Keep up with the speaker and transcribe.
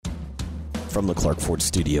From the Clark Ford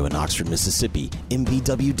Studio in Oxford, Mississippi,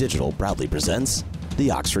 MVW Digital proudly presents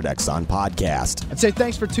the Oxford Exxon Podcast. I'd say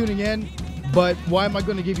thanks for tuning in, but why am I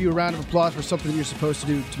going to give you a round of applause for something that you're supposed to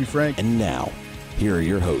do, to be frank? And now, here are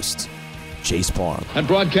your hosts, Chase Parham. And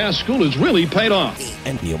broadcast school has really paid off.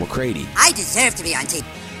 And Neal McCready. I deserve to be on TV.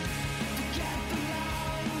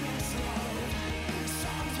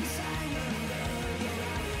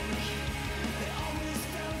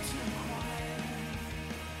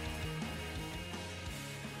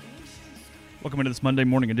 Welcome into this Monday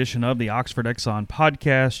morning edition of the Oxford Exxon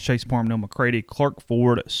Podcast. Chase Parham, Neal McCready, Clark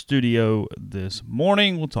Ford Studio this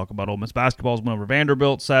morning. We'll talk about Ole Miss basketball's win over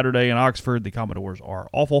Vanderbilt Saturday in Oxford. The Commodores are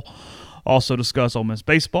awful. Also discuss Ole Miss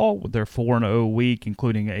baseball with their 4-0 week,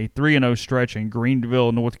 including a 3-0 stretch in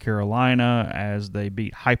Greenville, North Carolina, as they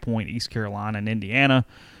beat High Point, East Carolina, and Indiana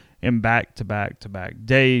in back-to-back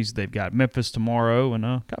days. They've got Memphis tomorrow and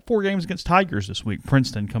got 4 games against Tigers this week.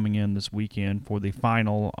 Princeton coming in this weekend for the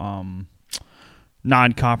final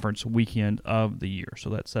non-conference weekend of the year.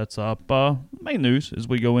 So that sets up main news as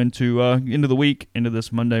we go into the week, into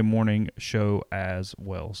this Monday morning show as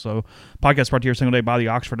well. So podcast brought to you every single day by the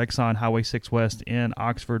Oxford Exxon, Highway 6 West in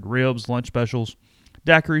Oxford. Ribs, lunch specials,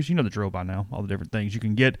 daiquiris, you know the drill by now, all the different things you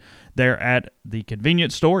can get there at the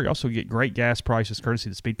convenience store. You also get great gas prices courtesy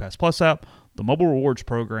of the Speed Pass Plus app, the mobile rewards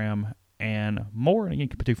program, and more. And again,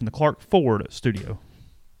 coming to you from the Clark Ford Studio.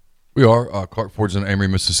 We are. Clark Ford's in Amory,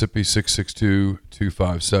 Mississippi,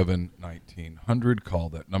 662-257-1900. Call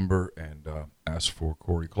that number and ask for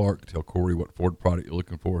Corey Clark. Tell Corey what Ford product you're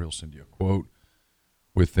looking for. He'll send you a quote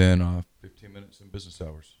within 15 minutes in business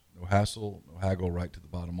hours. No hassle, no haggle, right to the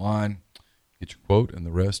bottom line. Get your quote, and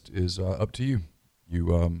the rest is up to you. You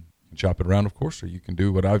can shop it around, of course, or you can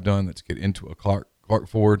do what I've done. That's get into a Clark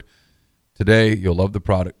Ford today. You'll love the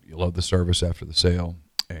product. You'll love the service after the sale,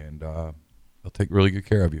 and they'll take really good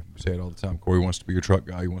care of you. We say it all the time. Corey wants to be your truck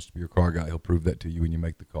guy. He wants to be your car guy. He'll prove that to you when you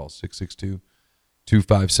make the call.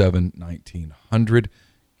 662-257-1900.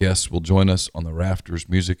 Guests will join us on the Rafters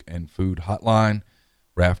Music and Food Hotline.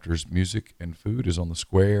 Rafters Music and Food is on the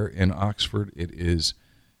square in Oxford. It is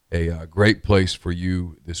a great place for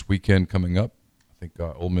you this weekend coming up. I think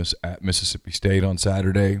Ole Miss at Mississippi State on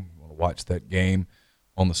Saturday. You want to watch that game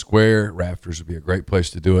on the square. Rafters would be a great place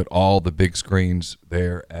to do it. All the big screens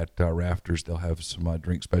there at Rafters. They'll have some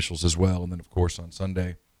drink specials as well. And then, of course, on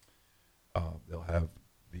Sunday, they'll have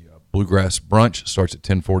the Bluegrass Brunch. Starts at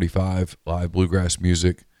 10:45. Live bluegrass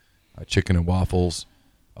music, chicken and waffles,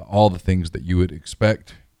 all the things that you would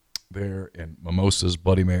expect there, and mimosas,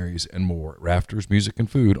 Bloody Marys, and more. Rafters Music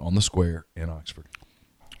and Food on the square in Oxford.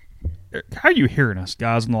 How are you hearing us,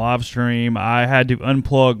 guys, in the live stream? I had to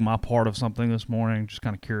unplug my part of something this morning. Just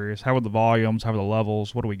kind of curious. How are the volumes? How are the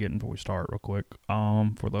levels? What are we getting before we start, real quick?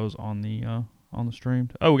 For those on the stream.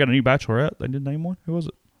 Oh, we got a new Bachelorette. They did name one. Who was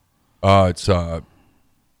it?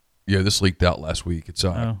 This leaked out last week. It's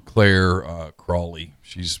Claire Crawley.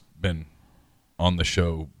 She's been on the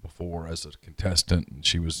show before as a contestant, and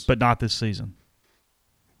she was, but not this season.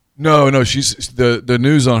 No. She's the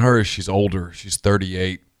news on her is she's older. She's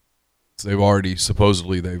 38. They've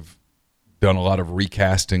done a lot of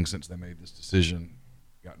recasting since they made this decision,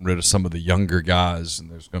 gotten rid of some of the younger guys,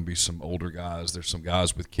 and there's going to be some older guys. There's some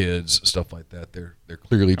guys with kids, stuff like that. They're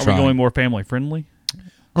clearly trying. Are we going more family friendly? I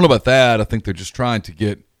don't know about that. I think they're just trying to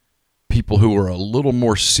get people who are a little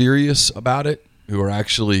more serious about it, who are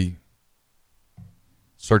actually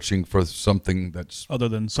searching for something that's other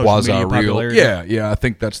than social media popularity. Yeah. I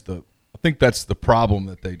think that's the problem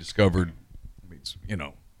that they discovered. I mean, it's,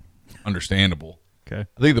 understandable. Okay.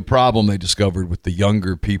 I think the problem they discovered with the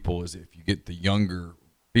younger people is if you get the younger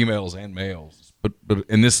females and males, but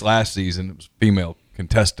in this last season it was female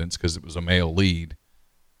contestants because it was a male lead,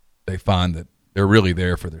 they find that they're really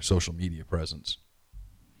there for their social media presence.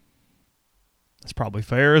 That's probably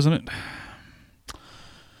fair, isn't it?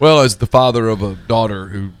 Well, as the father of a daughter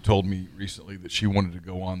who told me recently that she wanted to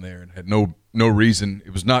go on there and had no reason,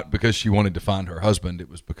 it was not because she wanted to find her husband, it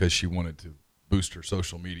was because she wanted to boost her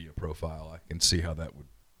social media profile. I can see how that would.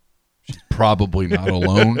 She's probably not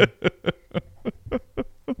alone.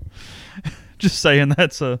 Just saying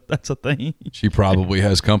that's a thing. She probably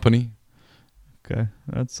has company. Okay,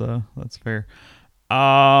 that's fair.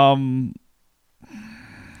 Oh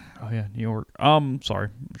yeah, New York. Sorry,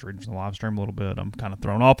 I was reading from the live stream a little bit. I'm kind of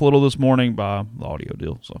thrown off a little this morning by the audio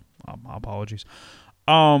deal, so my apologies.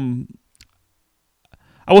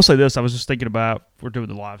 I will say this. I was just thinking about, we're doing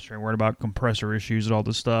the live stream, worried about compressor issues and all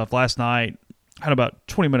this stuff. Last night, I had about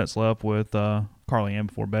 20 minutes left with Carly Ann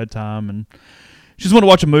before bedtime, and She just wanted to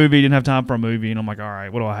watch a movie, didn't have time for a movie, and I'm like, all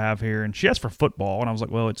right, what do I have here? And she asked for football, and I was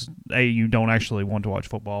like, well, it's A, you don't actually want to watch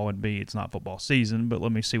football, and B, it's not football season, but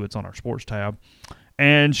let me see what's on our sports tab.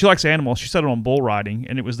 And she likes animals. She said it on bull riding,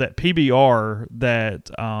 and it was that PBR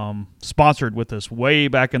that sponsored with us way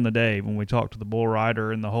back in the day when we talked to the bull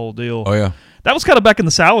rider and the whole deal. Oh, yeah. That was kind of back in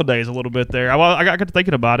the salad days a little bit there. I got to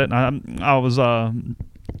thinking about it, and I was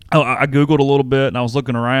I Googled a little bit, and I was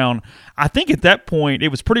looking around. I think at that point, it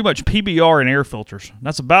was pretty much PBR and air filters.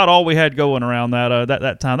 That's about all we had going around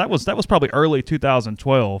that time. That was probably early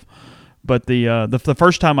 2012. But the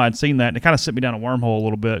first time I'd seen that, and it kind of sent me down a wormhole a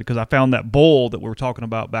little bit because I found that bull that we were talking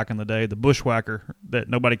about back in the day, the bushwhacker that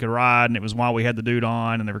nobody could ride, and it was why we had the dude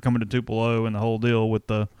on, and they were coming to Tupelo and the whole deal with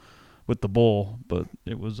the bull. But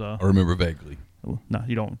it was. I remember vaguely. No,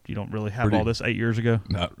 you don't really have all this 8 years ago.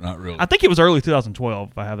 Not really. I think it was early 2012,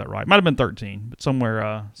 if I have that right. Might have been 13, but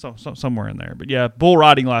somewhere somewhere in there. But yeah, bull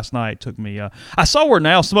riding last night took me. I saw where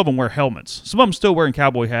now some of them wear helmets. Some of them still wearing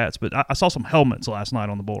cowboy hats, but I saw some helmets last night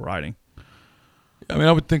on the bull riding. I mean,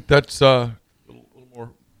 I would think that's a little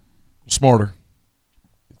more smarter.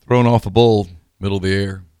 Throwing off a bull, middle of the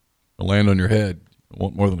air, and land on your head. You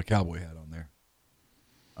want more than a cowboy hat on there,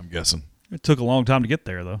 I'm guessing. It took a long time to get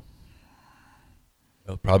there, though.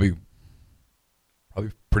 Well, probably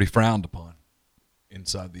pretty frowned upon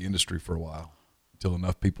inside the industry for a while until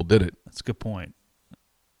enough people did it. That's a good point.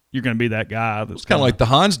 You're going to be that guy. It's kind of like the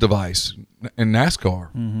Hans device in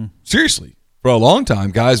NASCAR. Mm-hmm. Seriously. For a long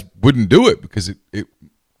time, guys wouldn't do it because it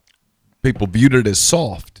people viewed it as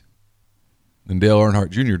soft. Then Dale Earnhardt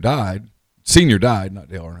Jr. died. Senior died, not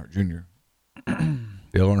Dale Earnhardt Jr.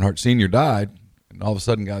 Dale Earnhardt Sr. died, and all of a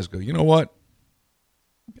sudden guys go, you know what?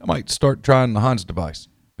 I might start trying the Hans device.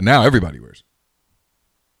 And now everybody wears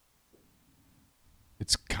it.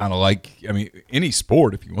 It's kind of like, I mean, any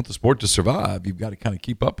sport, if you want the sport to survive, you've got to kind of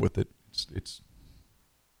keep up with it. It's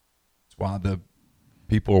why the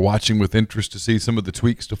people are watching with interest to see some of the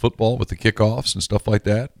tweaks to football with the kickoffs and stuff like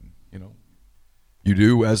that. You know, you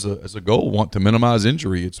do as a goal want to minimize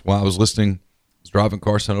injury. It's why I was driving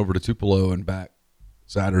Carson over to Tupelo and back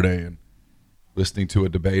Saturday and listening to a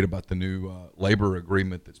debate about the new labor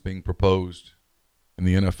agreement that's being proposed in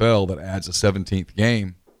the NFL that adds a 17th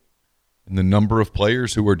game, and the number of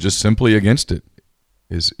players who are just simply against it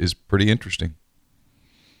is pretty interesting.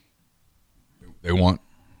 They want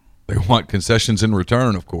concessions in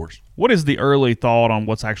return, of course. What is the early thought on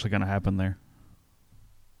what's actually going to happen there?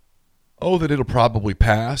 Oh, that it'll probably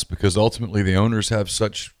pass because ultimately the owners have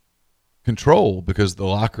such control because the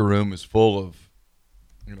locker room is full of,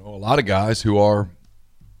 a lot of guys who are,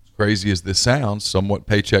 as crazy as this sounds, somewhat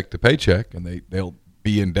paycheck to paycheck, and they'll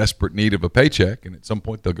be in desperate need of a paycheck, and at some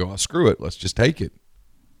point they'll go, screw it, let's just take it.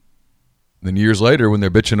 And then years later when they're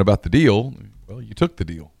bitching about the deal, well, you took the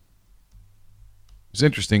deal. It's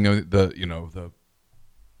interesting, it's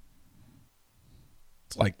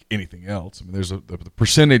like anything else. I mean, there's the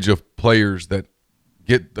percentage of players that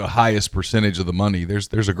get the highest percentage of the money.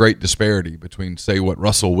 There's a great disparity between, say, what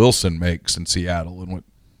Russell Wilson makes in Seattle and what,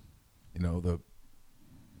 the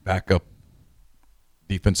backup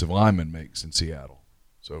defensive lineman makes in Seattle.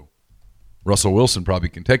 So Russell Wilson probably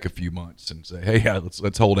can take a few months and say, hey, yeah,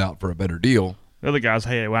 let's hold out for a better deal. The other guys,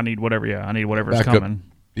 hey, I need whatever. Yeah, I need whatever's backup coming.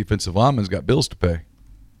 Defensive lineman's got bills to pay.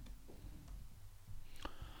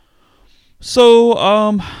 So,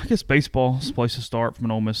 I guess baseball is a place to start from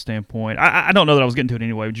an Ole Miss standpoint. I don't know that I was getting to it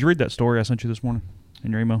anyway. Did you read that story I sent you this morning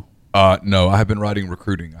in your email? No, I have been writing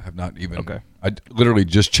recruiting. I have not even. Okay. I literally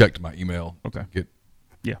just checked my email. Okay.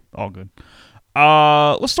 Yeah, all good.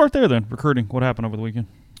 Let's start there then. Recruiting. What happened over the weekend?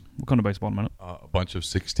 We'll come to baseball in a minute. A bunch of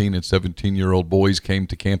 16 and 17-year-old boys came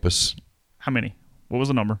to campus. How many? What was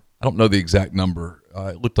the number? I don't know the exact number.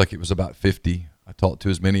 It looked like it was about 50. I talked to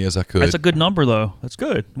as many as I could. That's a good number, though. That's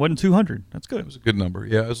good. Wasn't 200. That's good. It was a good number.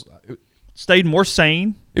 Yeah, stayed more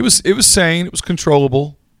sane. It was sane. It was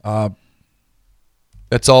controllable.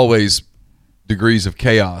 That's always degrees of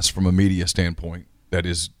chaos from a media standpoint. That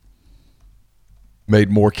is made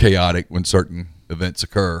more chaotic when certain events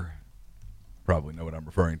occur. Probably know what I'm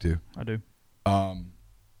referring to. I do.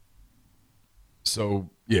 So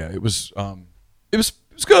yeah, it was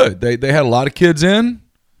good. They had a lot of kids in.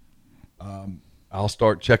 I'll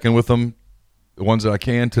start checking with them, the ones that I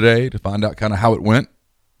can today, to find out kind of how it went.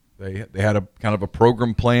 They had a kind of a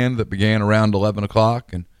program plan that began around 11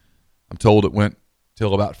 o'clock, and I'm told it went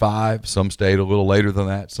till about 5. Some stayed a little later than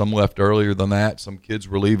that. Some left earlier than that. Some kids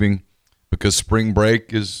were leaving because spring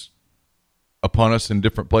break is upon us in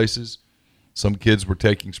different places. Some kids were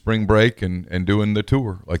taking spring break and doing the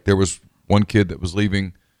tour. Like there was one kid that was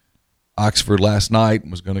leaving Oxford last night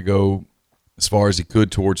and was going to go as far as he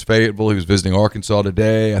could towards Fayetteville. He was visiting Arkansas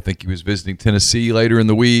today. I think he was visiting Tennessee later in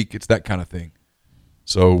the week. It's that kind of thing.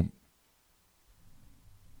 So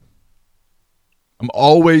I'm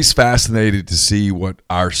always fascinated to see what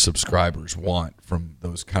our subscribers want from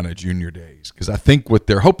those kind of junior days, because I think what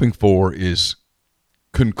they're hoping for is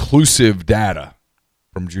conclusive data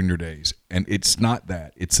from junior days, and it's not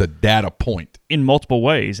that. It's a data point. In multiple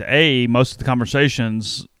ways. Most of the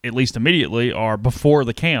conversations, at least immediately, are before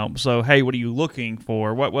the camp. So, hey, what are you looking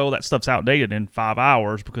for? Well, that stuff's outdated in 5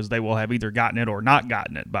 hours because they will have either gotten it or not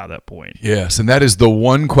gotten it by that point. Yes, and that is the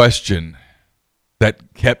one question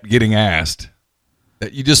that kept getting asked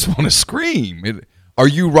that you just want to scream. Are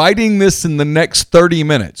you writing this in the next 30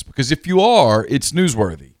 minutes? Because if you are, it's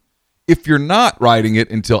newsworthy. If you're not writing it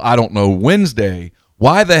until, I don't know, Wednesday,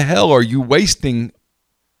 why the hell are you wasting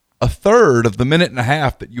a third of the minute and a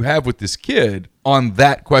half that you have with this kid on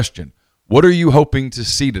that question? What are you hoping to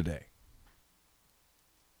see today?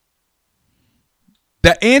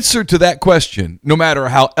 The answer to that question, no matter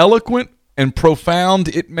how eloquent and profound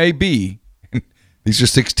it may be, these are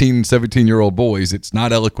 16, 17-year-old boys, it's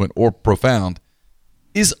not eloquent or profound,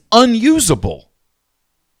 is unusable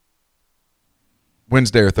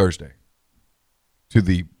Wednesday or Thursday to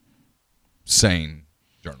the sane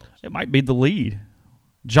journalist. It might be the lead.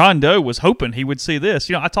 John Doe was hoping he would see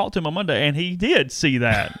this. I talked to him on Monday, and he did see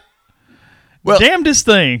that. Well, damnedest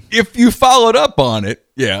thing. If you followed up on it,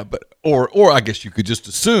 yeah, but or I guess you could just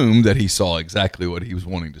assume that he saw exactly what he was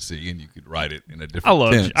wanting to see, and you could write it in a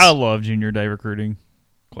different tense. I love junior day recruiting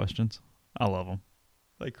questions. I love them.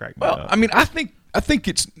 They crack me up. Well, I mean, I think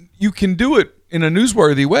it's you can do it in a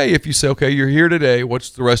newsworthy way if you say, okay, you're here today.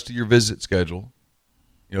 What's the rest of your visit schedule?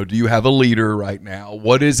 Do you have a leader right now?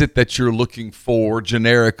 What is it that you're looking for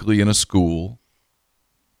generically in a school?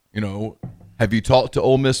 Have you talked to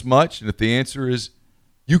Ole Miss much? And if the answer is,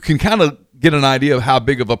 you can kind of get an idea of how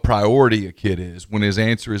big of a priority a kid is when his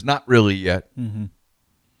answer is not really yet. Mm-hmm.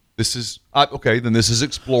 This is okay. Then this is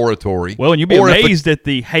exploratory. Well, and you'd be amazed at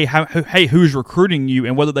the who's recruiting you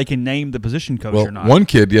and whether they can name the position coach or not. One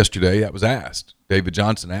kid yesterday that was asked, David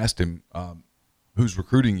Johnson asked him, "Who's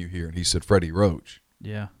recruiting you here?" And he said, "Freddie Roach."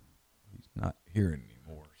 Yeah, he's not here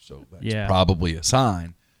anymore, so that's probably a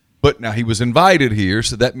sign. But now he was invited here,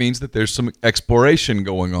 so that means that there's some exploration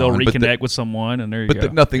going on. They'll reconnect with someone, and there you go. But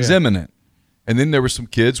that nothing's imminent. And then there were some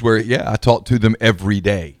kids where, I talked to them every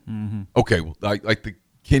day. Mm-hmm. Okay, well, like the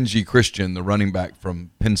Kenji Christian, the running back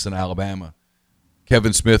from Pinson, Alabama.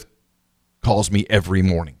 Kevin Smith calls me every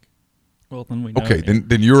morning. Well, then we know. Okay,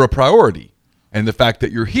 then you're a priority. And the fact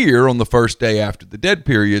that you're here on the first day after the dead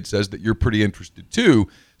period says that you're pretty interested too.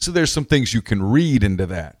 So there's some things you can read into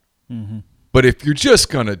that. Mm-hmm. But if you're just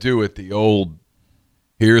going to do it the old,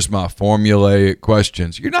 here's my formulaic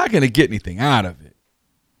questions, you're not going to get anything out of it.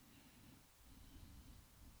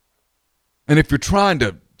 And if you're trying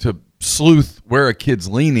to sleuth where a kid's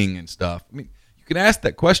leaning and stuff, I mean, you can ask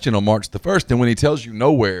that question on March the 1st, and when he tells you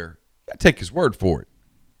nowhere, you got to take his word for it.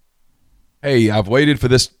 Hey, I've waited for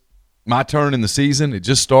this, my turn in the season. It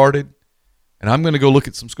just started, and I'm going to go look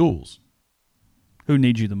at some schools. Who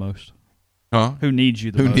needs you the most? Huh? Who needs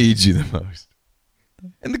you the most? Who needs you the most?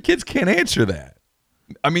 And the kids can't answer that.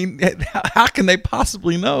 I mean, how can they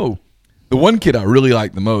possibly know? The one kid I really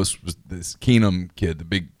liked the most was this Keenum kid, the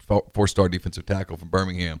big 4-star defensive tackle from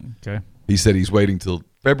Birmingham. Okay. He said he's waiting till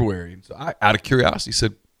February. So I, out of curiosity,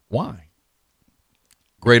 said, why?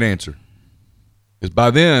 Great answer. Because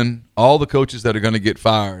by then, all the coaches that are going to get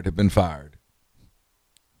fired have been fired.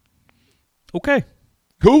 Okay.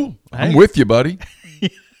 Cool. Hey. I'm with you, buddy.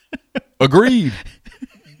 Agreed.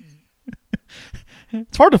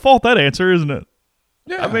 It's hard to fault that answer, isn't it?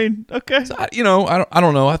 Yeah. I mean, okay. So, I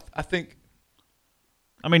don't know. I think.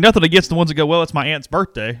 I mean, nothing against the ones that go, well, it's my aunt's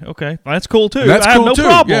birthday. Okay, that's cool too. That's I cool have no too.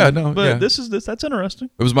 problem. Yeah, no, but yeah. That's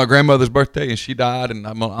interesting. It was my grandmother's birthday, and she died, and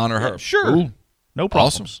I'm gonna honor her. Sure, cool. No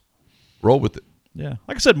problems. Awesome. Roll with it. Yeah,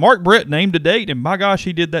 like I said, Mark Britt named a date, and my gosh,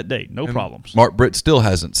 he did that date. No problems. Mark Britt still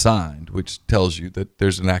hasn't signed, which tells you that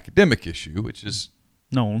there's an academic issue, which is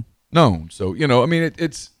known. So I mean,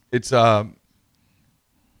 it's I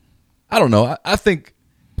don't know. I think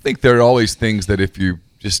there are always things that if you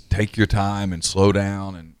just take your time and slow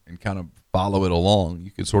down and kind of follow it along,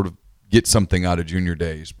 you can sort of get something out of junior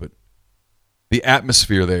days. But the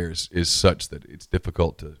atmosphere there is such that it's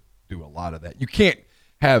difficult to do a lot of that. You can't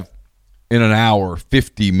have in an hour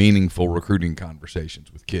 50 meaningful recruiting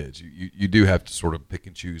conversations with kids. You do have to sort of pick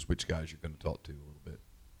and choose which guys you're going to talk to a little bit.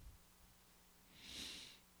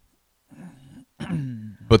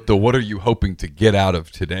 But the what are you hoping to get out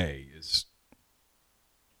of today is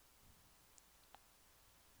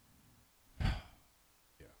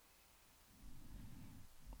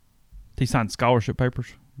He signed scholarship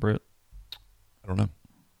papers, Brett? I don't know.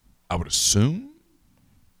 I would assume.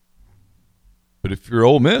 But if you're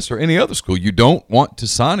Ole Miss or any other school, you don't want to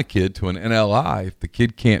sign a kid to an NLI if the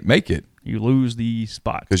kid can't make it. You lose the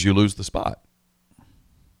spot. Because you lose the spot.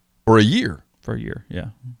 For a year. For a year, yeah.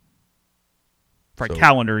 For a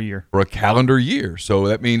calendar year. For a calendar year. So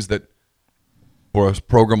that means that for a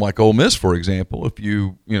program like Ole Miss, for example, if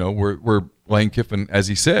we're Lane Kiffin, as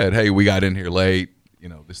he said, hey, we got in here late.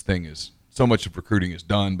 This thing is, so much of recruiting is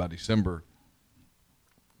done by December.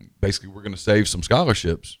 Basically, we're going to save some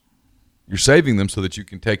scholarships. You're saving them so that you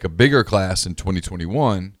can take a bigger class in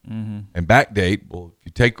 2021 and backdate. Well,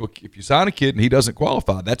 if you sign a kid and he doesn't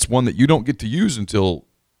qualify, that's one that you don't get to use until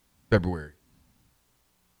February.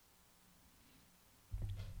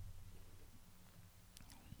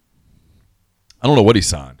 I don't know what he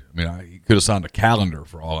signed. I mean, he could have signed a calendar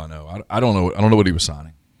for all I know. I don't know. I don't know what he was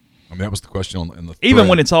signing. I mean, that was the question in the even thread.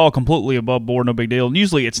 when it's all completely above board, no big deal. And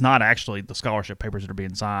usually, it's not actually the scholarship papers that are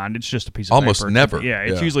being signed. It's just a piece of paper. Almost never. Yeah,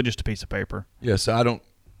 it's usually just a piece of paper. Yes, I don't.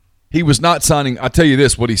 He was not signing. I tell you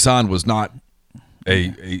this: what he signed was not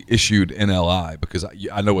a issued NLI, because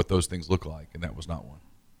I know what those things look like, and that was not one.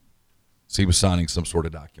 So he was signing some sort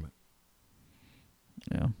of document.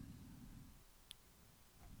 Yeah.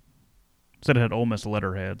 Said it had Ole Miss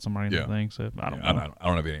letterhead. Somebody thinks it. I don't know. I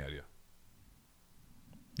don't have any idea.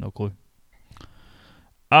 No clue.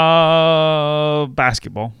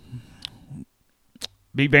 Basketball.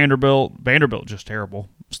 Beat Vanderbilt. Vanderbilt just terrible.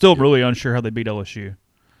 Still really unsure how they beat LSU.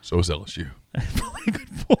 So is LSU. Good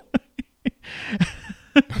point.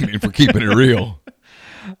 I mean, if we're keeping it real.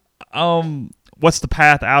 What's the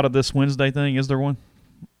path out of this Wednesday thing? Is there one?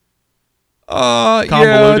 Yeah,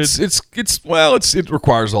 it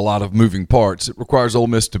requires a lot of moving parts. It requires Ole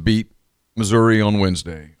Miss to beat Missouri on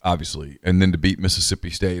Wednesday, obviously, and then to beat Mississippi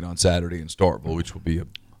State on Saturday in Starkville, which will be a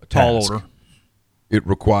tall task. order. It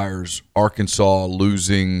requires Arkansas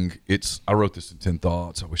losing. I wrote this in 10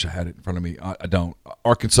 thoughts. I wish I had it in front of me. I don't.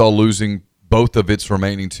 Arkansas losing both of its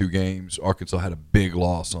remaining 2 games. Arkansas had a big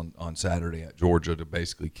loss on Saturday at Georgia to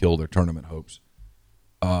basically kill their tournament hopes.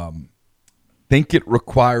 Think it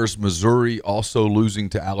requires Missouri also losing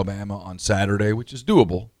to Alabama on Saturday, which is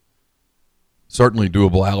doable. Certainly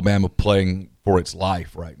doable. Alabama playing for its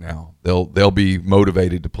life right now. They'll be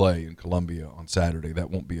motivated to play in Columbia on Saturday. That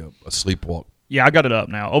won't be a sleepwalk. Yeah, I got it up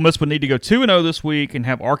now. Ole Miss would need to go 2-0 this week and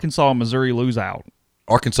have Arkansas and Missouri lose out.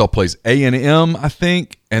 Arkansas plays A&M, I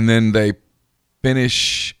think, and then they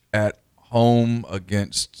finish at home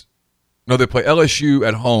against – no, they play LSU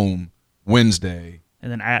at home Wednesday. And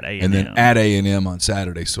then at A&M. And then at A&M on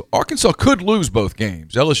Saturday. So Arkansas could lose both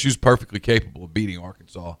games. LSU's perfectly capable of beating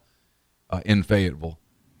Arkansas in Fayetteville.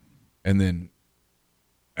 And then,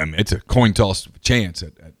 I mean, it's a coin toss of a chance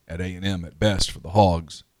at A&M at best for the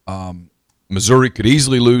Hogs. Missouri could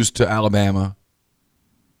easily lose to Alabama.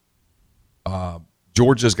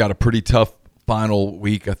 Georgia's got a pretty tough final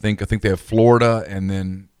week, I think. I think they have Florida and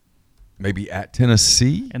then maybe at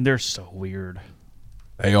Tennessee. And they're so weird.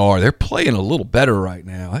 They are. They're playing a little better right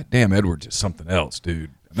now. That damn Edwards is something else,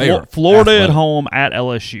 dude. They are Florida athletic. at home at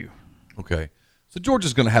LSU. Okay. So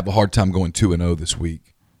Georgia's going to have a hard time going 2-0 this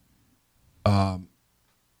week. And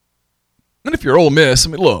if you're Ole Miss, I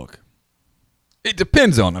mean, look, it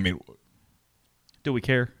depends on, do we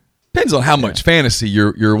care? Depends on how much fantasy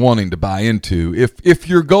you're wanting to buy into. If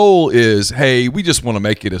your goal is, hey, we just want to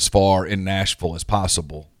make it as far in Nashville as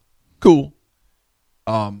possible, cool.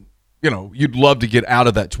 You'd love to get out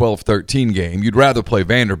of that 12-13 game. You'd rather play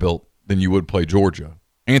Vanderbilt than you would play Georgia.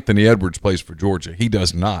 Anthony Edwards plays for Georgia. He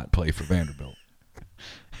does not play for Vanderbilt.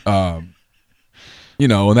 And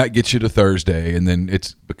that gets you to Thursday, and then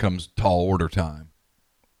it becomes tall order time.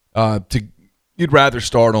 You'd rather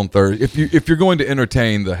start on Thursday. If you're going to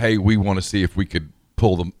entertain the, hey, we want to see if we could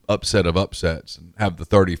pull the upset of upsets and have the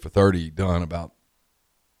 30 for 30 done about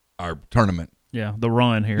our tournament. Yeah, the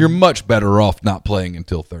run here. You're much better off not playing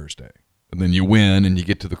until Thursday. And then you win and you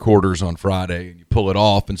get to the quarters on Friday and you pull it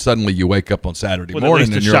off and suddenly you wake up on Saturday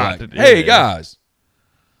morning and you're like, hey, guys,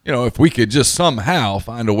 if we could just somehow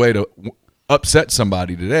find a way to upset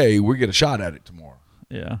somebody today, we get a shot at it tomorrow.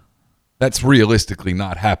 Yeah. That's realistically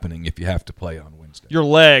not happening if you have to play on Wednesday. Your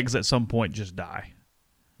legs at some point just die.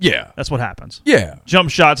 Yeah. That's what happens. Yeah.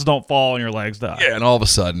 Jump shots don't fall and your legs die. Yeah, and all of a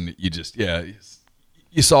sudden you just,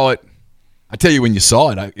 you saw it. I tell you, when you saw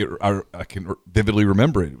it, I can vividly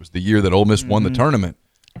remember it. It was the year that Ole Miss won the tournament.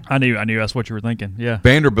 I knew that's what you were thinking. Yeah.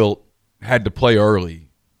 Vanderbilt had to play early,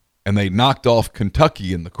 and they knocked off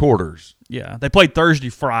Kentucky in the quarters. Yeah, they played Thursday,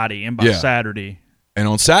 Friday, and by Saturday. And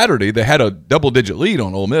on Saturday, they had a double-digit lead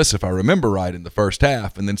on Ole Miss, if I remember right, in the first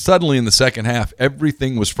half. And then suddenly in the second half,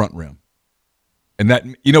 everything was front rim. And that,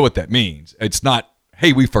 you know what that means. It's not,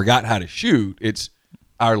 hey, we forgot how to shoot. It's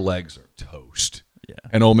our legs are toast. Yeah.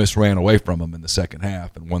 And Ole Miss ran away from them in the second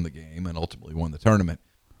half and won the game and ultimately won the tournament.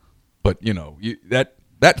 But,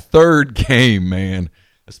 that third game, man,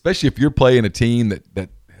 especially if you're playing a team that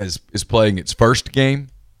is playing its first game,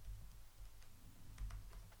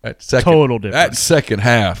 total difference. That second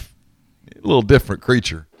half, a little different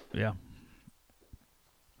creature. Yeah.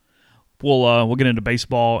 We'll get into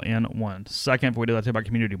baseball in 1 second. Before we do that, I'll tell you about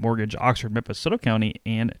Community Mortgage, Oxford, Memphis, Soto County,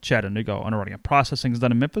 and Chattanooga. Underwriting and processing is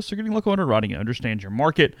done in Memphis. So you're getting local underwriting and understands your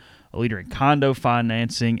market. A leader in condo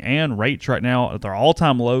financing and rates right now at their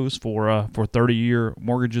all-time lows for 30-year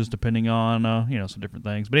mortgages, depending on some different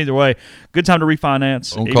things. But either way, good time to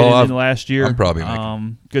refinance. Don't even call in the last year. I'm probably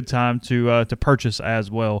making. Good time to purchase as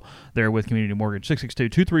well. There with Community Mortgage,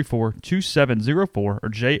 662-234-2704 or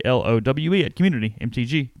JLOWE at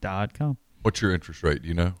communitymtg.com. What's your interest rate? Do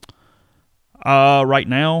you know? Right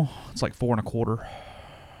now it's like 4.25.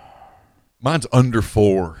 Mine's under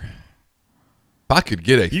 4. If I could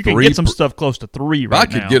get a 3, you can get some stuff close to 3 right now. If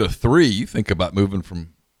I could get a 3, you think about moving from.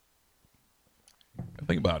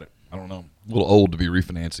 Think about it. I don't know. A little old to be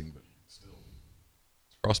refinancing, but still,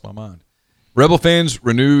 it's crossed my mind. Rebel fans,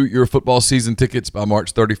 renew your football season tickets by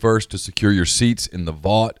March 31st to secure your seats in the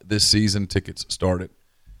vault this season. Tickets start at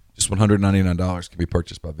just $199, can be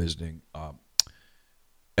purchased by visiting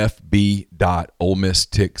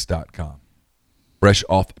fb.olemistix.com. Fresh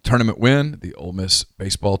off a tournament win, the Ole Miss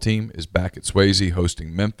baseball team is back at Swayze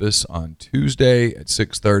hosting Memphis on Tuesday at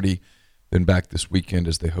 6:30. Then back this weekend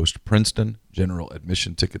as they host Princeton. General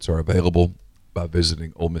admission tickets are available by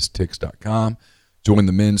visiting olemistix.com. Join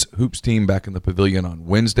the men's hoops team back in the pavilion on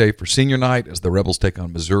Wednesday for senior night as the Rebels take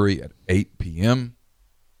on Missouri at 8 p.m.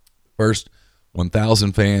 First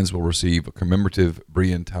 1,000 fans will receive a commemorative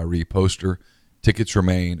Brian Tyree poster. Tickets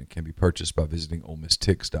remain and can be purchased by visiting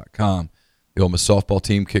olemistix.com. The Ole Miss softball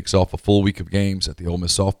team kicks off a full week of games at the Ole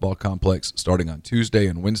Miss softball complex starting on Tuesday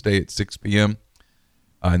and Wednesday at 6 p.m.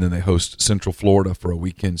 And then they host Central Florida for a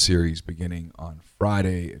weekend series beginning on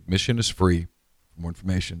Friday. Admission is free. For more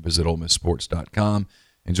information, visit OleMissSports.com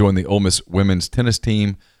and join the Ole Miss women's tennis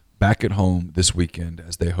team back at home this weekend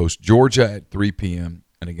as they host Georgia at 3 p.m.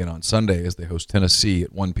 and again on Sunday as they host Tennessee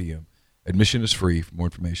at 1 p.m. Admission is free. For more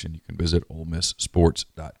information, you can visit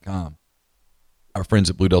OleMissSports.com. Our friends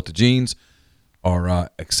at Blue Delta Jeans are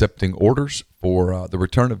accepting orders for the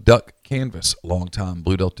return of duck canvas. Longtime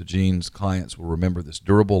Blue Delta Jeans clients will remember this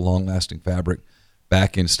durable, long-lasting fabric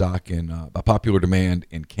back in stock by popular demand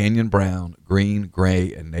in canyon brown, green,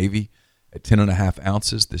 gray, and navy at 10.5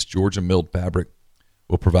 ounces. This Georgia milled fabric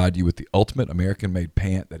will provide you with the ultimate American-made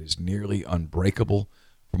pant that is nearly unbreakable.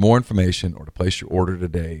 For more information or to place your order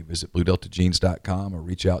today, visit BlueDeltaJeans.com or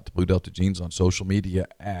reach out to Blue Delta Jeans on social media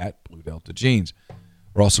at Blue Delta Jeans.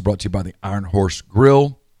 We're also brought to you by the Iron Horse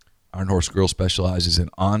Grill. Iron Horse Grill specializes in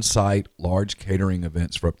on-site large catering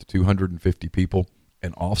events for up to 250 people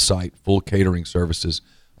and off-site full catering services,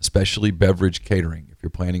 especially beverage catering. If you're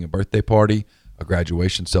planning a birthday party, a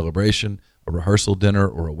graduation celebration, a rehearsal dinner,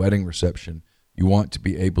 or a wedding reception, you want to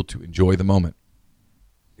be able to enjoy the moment.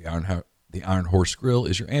 The Iron Horse Grill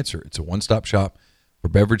is your answer. It's a one-stop shop for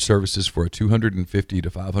beverage services for a 250 to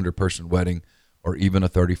 500-person wedding or even a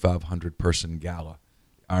 3,500-person gala.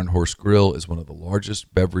 The Iron Horse Grill is one of the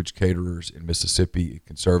largest beverage caterers in Mississippi. It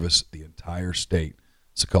can service the entire state.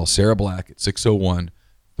 So call Sarah Black at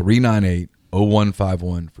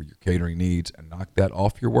 601-398-0151 for your catering needs and knock that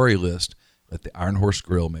off your worry list. Let the Iron Horse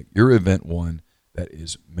Grill make your event one that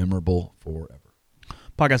is memorable forever.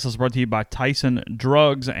 Podcast is brought to you by Tyson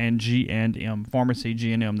Drugs and G&M Pharmacy.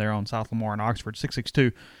 G&M there on South Lamar in Oxford,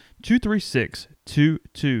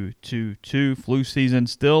 662-236-2222. Flu season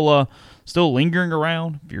still lingering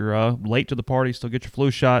around. If you're late to the party, still get your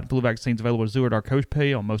flu shot. Flu vaccines available to Zurich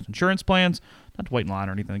co-pay on most insurance plans. Not to wait in line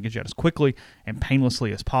or anything. They get you out as quickly and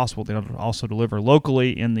painlessly as possible. They also deliver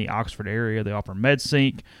locally in the Oxford area. They offer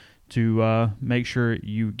MedSync to make sure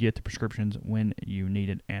you get the prescriptions when you need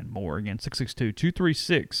it and more. Again,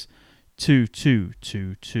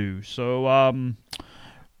 662-236-2222. So,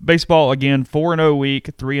 baseball, again, 4-0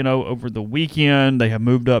 week, 3-0 over the weekend. They have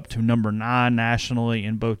moved up to number 9 nationally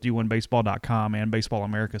in both D1Baseball.com and Baseball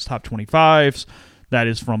America's Top 25s. That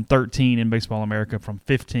is from 13 in Baseball America, from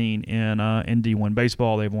 15 in D1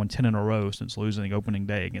 Baseball. They've won 10 in a row since losing the opening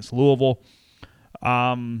day against Louisville.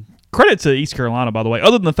 Credit to East Carolina, by the way,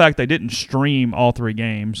 other than the fact they didn't stream all 3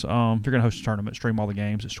 games. If you're going to host a tournament, stream all the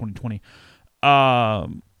games. It's 2020.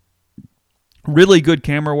 Really good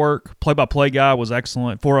camera work. Play-by-play guy was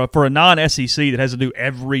excellent. For a non-SEC that has to do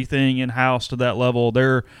everything in-house to that level,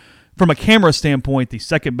 they're from a camera standpoint, the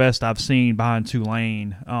second best I've seen behind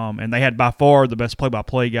Tulane. And they had by far the best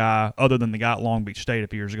play-by-play guy other than the guy at Long Beach State a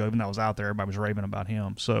few years ago. Even though I was out there, everybody was raving about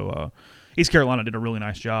him. So East Carolina did a really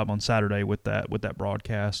nice job on Saturday with that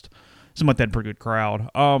broadcast. Seemed like they had a pretty good crowd.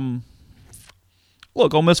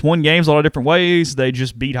 Look, Ole Miss won games a lot of different ways. They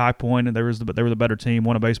just beat High Point, and they were the better team.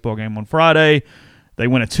 Won a baseball game on Friday. They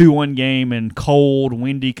win a 2-1 game in cold,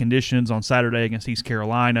 windy conditions on Saturday against East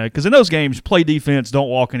Carolina. Because in those games, play defense, don't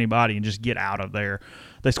walk anybody, and just get out of there.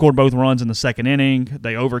 They scored both runs in the second inning.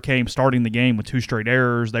 They overcame starting the game with 2 straight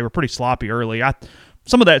errors. They were pretty sloppy early.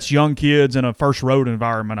 Some of that's young kids in a first road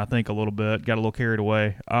environment, I think, a little bit. Got a little carried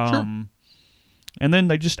away. Sure. And then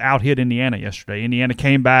they just out-hit Indiana yesterday. Indiana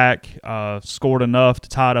came back, scored enough to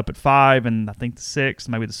tie it up at 5, and I think the 6th,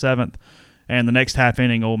 maybe the 7th. And the next half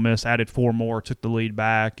inning, Ole Miss added 4 more, took the lead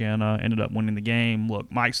back, and ended up winning the game.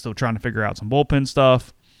 Look, Mike's still trying to figure out some bullpen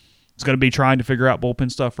stuff. He's going to be trying to figure out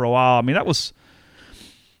bullpen stuff for a while. I mean, that was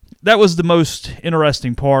the most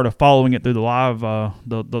interesting part of following it through the live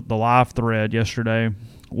the live thread yesterday.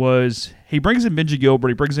 Was he brings in Benji Gilbert,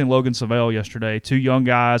 he brings in Logan Savell yesterday. 2 young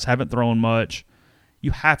guys, haven't thrown much. You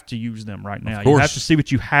have to use them right now. You have to see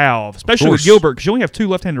what you have, especially with Gilbert, because you only have 2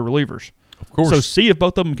 left-handed relievers. Of course. So see if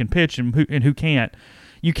both of them can pitch and who can't.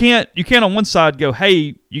 You can't on one side go,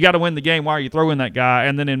 hey, you got to win the game. Why are you throwing that guy?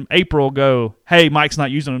 And then in April go, hey, Mike's not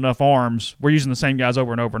using enough arms. We're using the same guys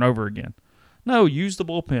over and over and over again. No, use the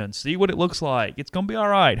bullpen. See what it looks like. It's going to be all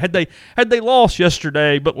right. Had they lost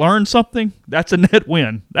yesterday but learned something, that's a net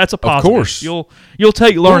win. That's a positive. Of course. You'll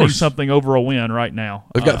take learning something over a win right now.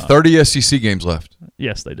 They've got 30 SEC games left.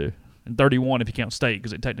 Yes, they do. And 31 if you count state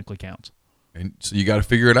because it technically counts. And so you got to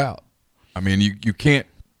figure it out. I mean, you can't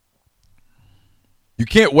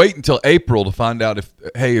wait until April to find out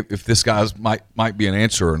if this guy's might be an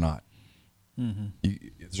answer or not. Mm-hmm.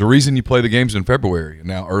 There's a reason you play the games in February and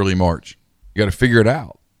now early March. You got to figure it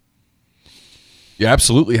out. You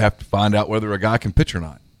absolutely have to find out whether a guy can pitch or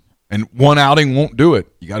not. And one outing won't do it.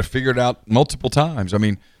 You got to figure it out multiple times. I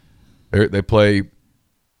mean, they play a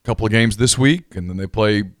couple of games this week, and then they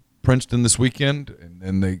play Princeton this weekend, and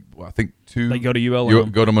then they go to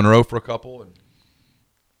ULM. Go to Monroe for a couple, and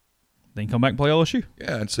then come back and play LSU.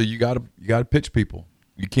 Yeah, and so you got to pitch people.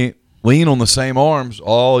 You can't lean on the same arms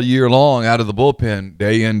all year long out of the bullpen,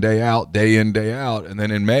 day in, day out, and then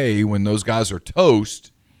in May when those guys are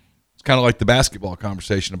toast, it's kind of like the basketball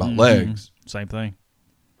conversation about legs. Same thing.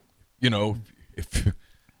 You know, if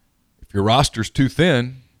your roster's too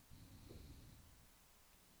thin,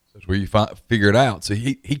 that's where you figure it out. So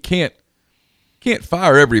he can't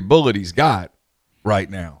fire every bullet he's got right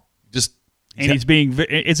now. He's being,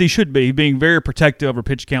 as he should be, being very protective over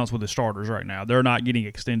pitch counts with the starters right now. They're not getting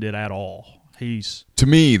extended at all. To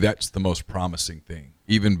me, that's the most promising thing,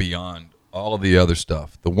 even beyond all of the other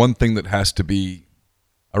stuff. The one thing that has to be,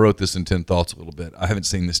 I wrote this in 10 Thoughts a little bit. I haven't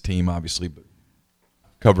seen this team, obviously, but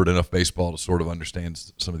I've covered enough baseball to sort of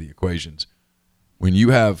understand some of the equations. When you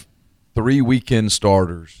have 3 weekend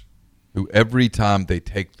starters who every time they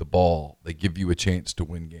take the ball, they give you a chance to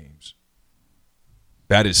win games,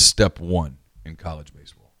 that is step 1 in college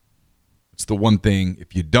baseball. It's the one thing,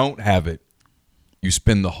 if you don't have it, you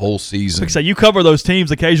spend the whole season. So you cover those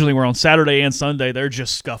teams occasionally where on Saturday and Sunday they're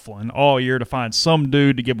just scuffling all year to find some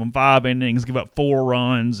dude to give them 5 innings, give up 4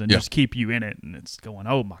 runs, and just keep you in it. And it's going,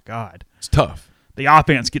 oh, my God. It's tough. The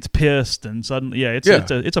offense gets pissed, and suddenly,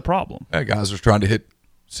 it's a problem. Yeah, guys are trying to hit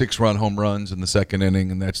 6-run home runs in the second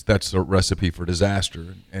inning, and that's a recipe for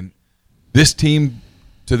disaster. And this team,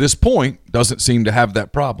 to this point, doesn't seem to have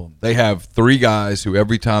that problem. They have 3 guys who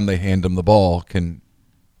every time they hand them the ball can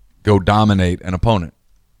go dominate an opponent.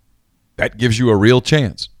 That gives you a real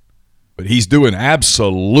chance. But he's doing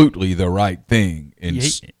absolutely the right thing.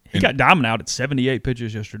 He got Diamond out at 78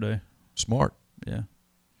 pitches yesterday. Smart. Yeah.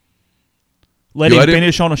 Let him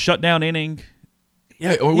finish on a shutdown inning.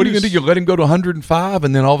 Yeah, what are you going to do? You let him go to 105,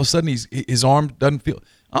 and then all of a sudden his arm doesn't feel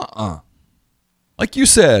 – Like you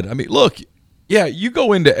said, I mean, look – yeah, you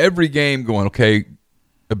go into every game going, okay,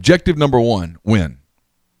 objective number 1, win.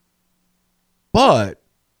 But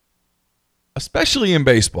especially in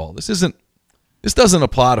baseball, this doesn't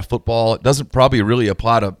apply to football. It doesn't probably really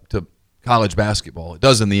apply to college basketball. It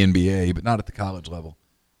does in the NBA, but not at the college level.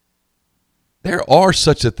 There are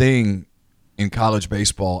such a thing in college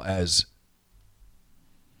baseball as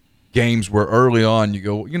games where early on you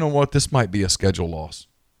go, you know what, this might be a schedule loss.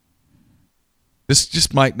 This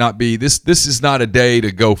just might not be. This is not a day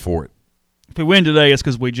to go for it. If we win today, it's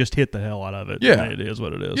because we just hit the hell out of it. Yeah, it is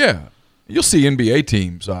what it is. Yeah, you'll see NBA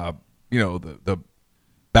teams. The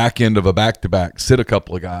back end of a back-to-back sit a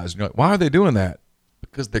couple of guys. And you're like, why are they doing that?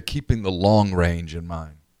 Because they're keeping the long range in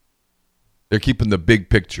mind. They're keeping the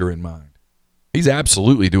big picture in mind. He's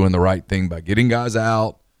absolutely doing the right thing by getting guys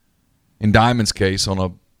out, in Diamond's case, on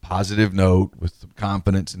a positive note with some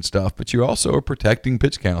confidence and stuff, but you also are protecting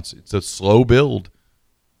pitch counts. It's a slow build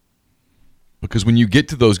because when you get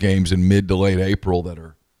to those games in mid to late April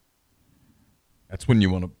that's when you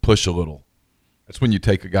want to push a little. That's when you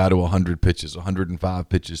take a guy to 100 pitches, 105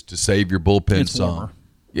 pitches to save your bullpen It's some. warmer.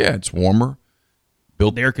 Yeah, it's warmer.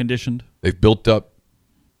 Air conditioned. They've built up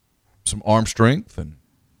some arm strength, and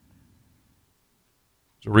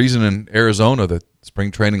there's a reason in Arizona that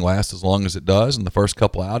spring training lasts as long as it does. In the first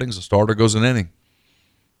couple outings, the starter goes an inning.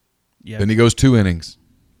 Yeah. Then he goes 2 innings.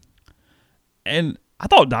 And I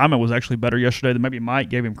thought Diamond was actually better yesterday than maybe Mike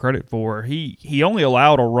gave him credit for. He only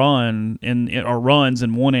allowed a run or runs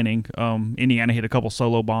in 1 inning. Indiana hit a couple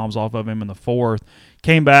solo bombs off of him in the 4th.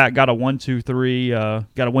 Came back, got a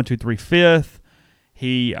 1-2-3 fifth.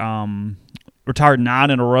 He retired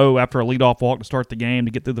 9 in a row after a leadoff walk to start the game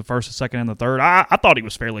to get through the first, the second, and the third. I thought he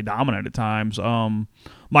was fairly dominant at times.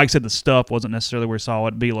 Mike said the stuff wasn't necessarily where he saw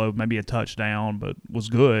it. Below maybe a touchdown, but was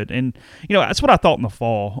good. And, that's what I thought in the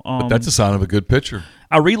fall. But that's a sign of a good pitcher.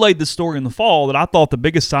 I relayed this story in the fall that I thought the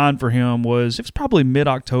biggest sign for him was it was probably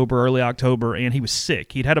mid-October, early October, and he was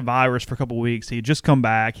sick. He'd had a virus for a couple of weeks. He had just come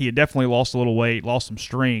back. He had definitely lost a little weight, lost some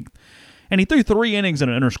strength. And he threw 3 innings in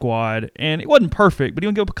an inter-squad, and it wasn't perfect, but he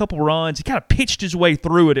would give up a couple runs. He kind of pitched his way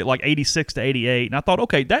through it at like 86 to 88, and I thought,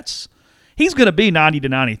 okay, he's going to be 90 to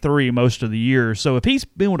 93 most of the year. So if he's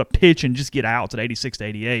been able to pitch and just get outs at 86 to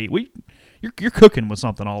 88, you're cooking with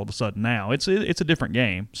something all of a sudden now. It's a different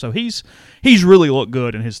game. So he's really looked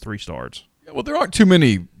good in his 3 starts. Yeah, well, there aren't too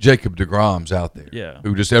many Jacob deGroms out there. Yeah.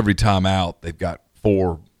 Who just every time out they've got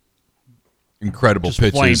 4 incredible Just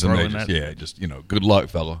pitches, and they flame-throwing just good luck,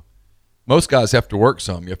 fella. Most guys have to work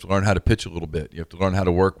some. You have to learn how to pitch a little bit. You have to learn how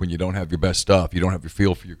to work when you don't have your best stuff. You don't have your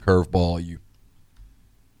feel for your curveball.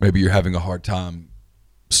 Maybe you're having a hard time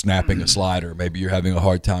snapping a slider. Maybe you're having a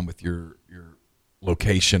hard time with your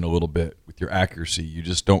location a little bit, with your accuracy. You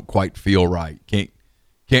just don't quite feel right.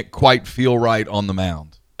 Can't quite feel right on the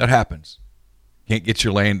mound. That happens. Can't get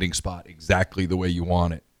your landing spot exactly the way you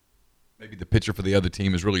want it. Maybe the pitcher for the other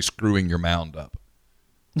team is really screwing your mound up.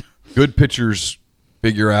 Good pitchers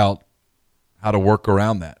figure out how to work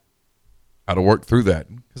around that, how to work through that.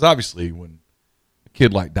 Because obviously when a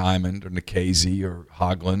kid like Diamond or Nikhazy or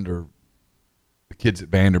Hoagland or the kids at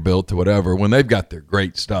Vanderbilt or whatever, when they've got their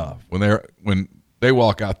great stuff, when they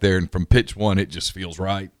walk out there and from pitch 1 it just feels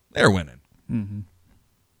right, they're winning. Mm-hmm.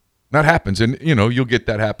 That happens, and you'll get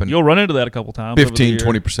that happen. You'll run into that a couple times.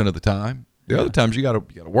 15-20% of the time. The other times you got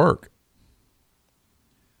to work.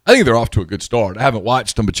 I think they're off to a good start. I haven't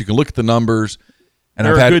watched them, but you can look at the numbers. And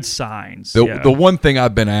there I've are had good signs. The one thing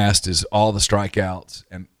I've been asked is all the strikeouts,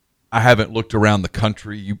 and I haven't looked around the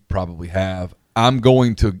country. You probably have. I'm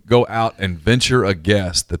going to go out and venture a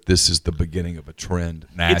guess that this is the beginning of a trend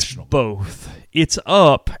nationally. It's both. It's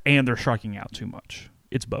up, and they're striking out too much.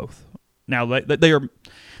 It's both. Now, they are –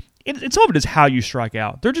 some of it is how you strike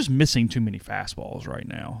out. They're just missing too many fastballs right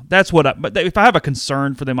now. That's what but if I have a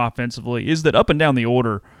concern for them offensively is that up and down the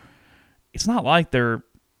order, it's not like they're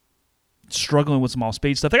 – struggling with some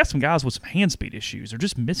off-speed stuff. They got some guys with some hand speed issues. They're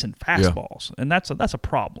just missing fastballs, and that's a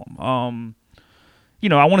problem. I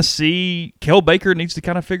want to see Kel Baker needs to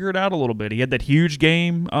kind of figure it out a little bit. He had that huge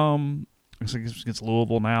game against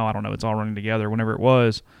Louisville now. I don't know. It's all running together whenever it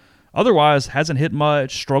was. Otherwise, hasn't hit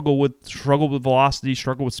much, struggled with velocity,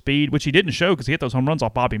 struggled with speed, which he didn't show because he hit those home runs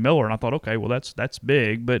off Bobby Miller, and I thought, okay, well, that's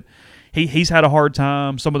big. But he's had a hard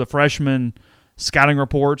time. Some of the freshmen – scouting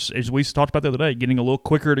reports, as we talked about the other day, getting a little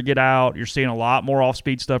quicker to get out. You're seeing a lot more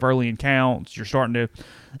off-speed stuff early in counts. You're starting to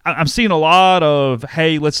 – I'm seeing a lot of,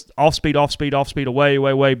 hey, let's off-speed,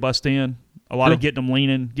 away, bust in. A lot of getting them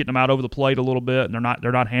leaning, getting them out over the plate a little bit, and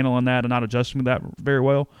they're not handling that and not adjusting to that very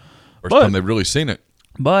well. First time they've really seen it.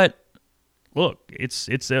 But, look, it's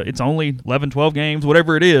only 11, 12 games,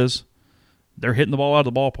 whatever it is. They're hitting the ball out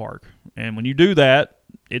of the ballpark. And when you do that,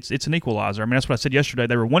 it's an equalizer. I mean, that's what I said yesterday.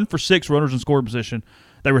 They were 1 for 6 runners in scoring position.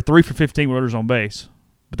 They were 3 for 15 runners on base,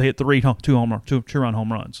 but they hit two-run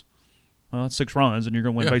home runs. Well, that's 6 runs, and you're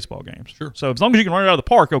going to win baseball games. Sure. So as long as you can run it out of the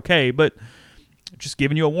park, okay. But just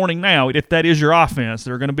giving you a warning now, if that is your offense,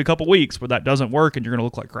 there are going to be a couple weeks where that doesn't work, and you're going to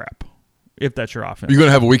look like crap. If that's your offense, you're going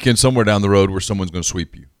to have a weekend somewhere down the road where someone's going to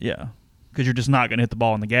sweep you. Yeah, because you're just not going to hit the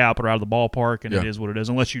ball in the gap or out of the ballpark, and it is what it is,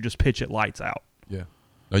 unless you just pitch it lights out. Yeah.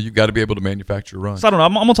 No, you've got to be able to manufacture runs. So I don't know.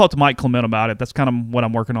 I'm going to talk to Mike Clement about it. That's kind of what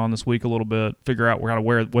I'm working on this week a little bit. Figure out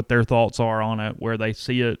what their thoughts are on it, where they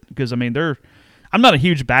see it. Because I mean, I'm not a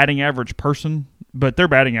huge batting average person, but their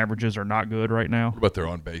batting averages are not good right now. What about their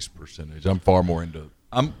on base percentage? I'm far more into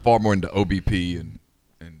I'm far more into OBP and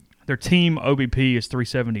their team OBP is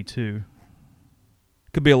 372.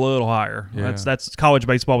 Could be a little higher. Yeah. That's college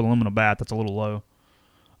baseball with aluminum bat. That's a little low.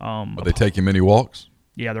 Are they taking many walks?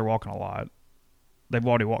 Yeah, they're walking a lot. They've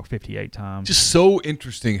already walked 58 times. Just so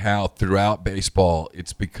interesting how throughout baseball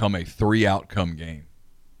it's become a 3-outcome game.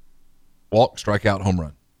 Walk, strikeout, home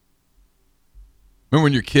run. Remember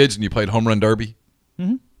when you're kids and you played home run derby?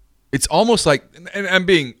 Mm-hmm. It's almost like, and I'm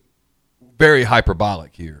being very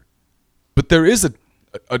hyperbolic here, but there is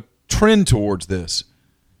a trend towards this.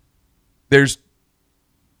 There's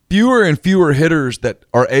fewer and fewer hitters that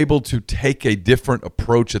are able to take a different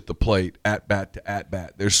approach at the plate, at bat to at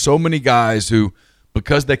bat. There's so many guys who,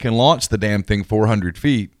 because they can launch the damn thing 400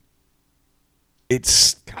 feet,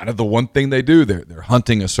 it's kind of the one thing they do. They're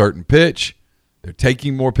hunting a certain pitch. They're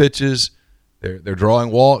taking more pitches. They're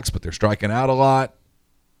drawing walks, but they're striking out a lot.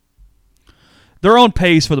 They're on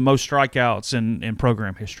pace for the most strikeouts in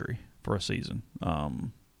program history for a season.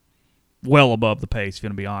 Well above the pace, if you're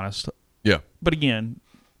going to be honest. Yeah. But again,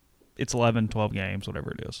 it's 11, 12 games,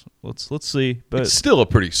 whatever it is. Let's see. But it's still a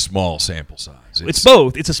pretty small sample size. It's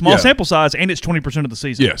both. It's a small Yeah. sample size, and it's 20% of the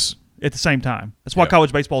season. Yes. At the same time. That's why Yeah.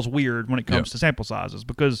 college baseball is weird when it comes Yeah. to sample sizes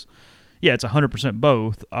because, yeah, it's 100%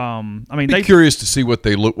 both. I mean, I'd be curious to see what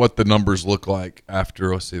the numbers look like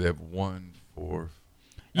after. Let's see, they have 1, 4.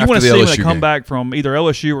 You want to see when they come game. back from either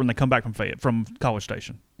LSU or when they come back from College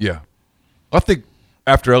Station. Yeah, I think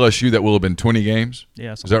after LSU that will have been 20 games.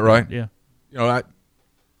 Yeah, is that right? Yeah. You know,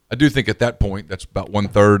 I do think at that point that's about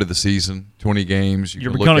 1/3 of the season, 20 games.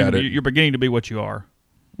 You're can look at it. You're beginning to be what you are.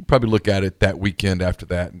 Probably look at it that weekend after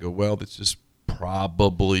that and go, well, this is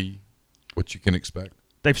probably what you can expect.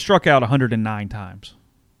 They've struck out 109 times,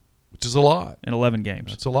 which is a lot in 11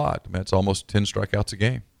 games. That's a lot. I mean, that's almost 10 strikeouts a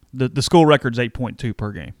game. The school record's 8.2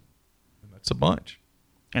 per game. That's a bunch.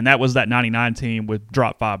 And that was that 99 team with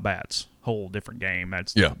drop 5 bats. Whole different game.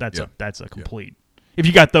 That's a complete. If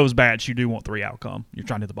you got those bats, you do want 3 outcome. You're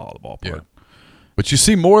trying to hit the ball at the ballpark. Yeah. But you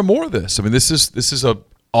see more and more of this. I mean, this is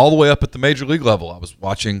all the way up at the major league level. I was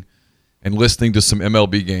watching and listening to some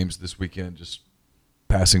MLB games this weekend, just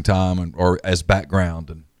passing time or as background,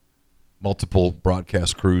 and multiple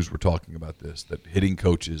broadcast crews were talking about this, that hitting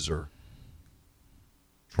coaches are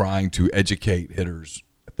trying to educate hitters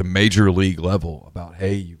at the major league level about,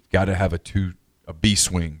 hey, you've got to have a B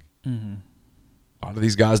swing. Mm-hmm. A lot of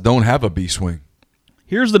these guys don't have a B swing.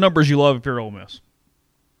 Here's the numbers you love if you're Ole Miss.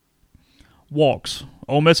 Walks.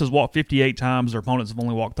 Ole Miss has walked 58 times. Their opponents have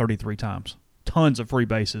only walked 33 times. Tons of free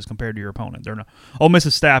bases compared to your opponent. Ole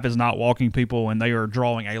Miss's staff is not walking people, and they are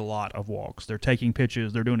drawing a lot of walks. They're taking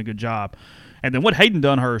pitches. They're doing a good job. And then what Hayden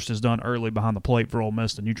Dunhurst has done early behind the plate for Ole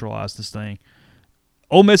Miss to neutralize this thing.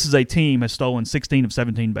 Ole Miss as a team has stolen 16 of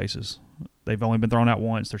 17 bases. They've only been thrown out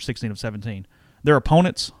once. They're 16 of 17. Their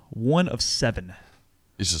opponents, 1 of 7.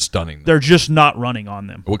 It's just stunning. They're just not running on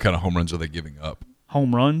them. What kind of home runs are they giving up?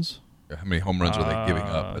 Home runs? How many home runs are they giving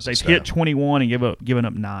up? They've hit 21 and given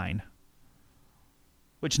up 9.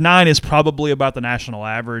 Which 9 is probably about the national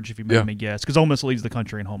average, if you make me guess, because Ole Miss leads the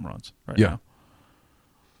country in home runs right now.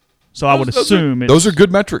 So I would assume those are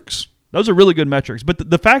good metrics. Those are really good metrics. But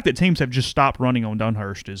the fact that teams have just stopped running on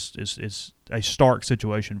Dunhurst is a stark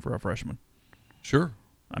situation for a freshman. Sure.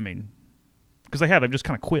 I mean, because they've just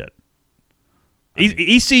kind of quit.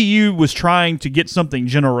 ECU was trying to get something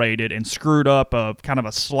generated and screwed up a kind of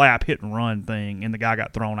a slap hit and run thing, and the guy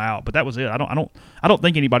got thrown out. But that was it. I don't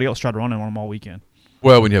think anybody else tried running on him all weekend.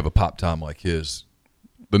 Well, when you have a pop time like his,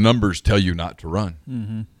 the numbers tell you not to run.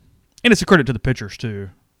 Mm-hmm. And it's a credit to the pitchers too.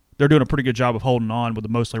 They're doing a pretty good job of holding on with the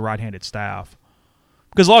mostly right-handed staff.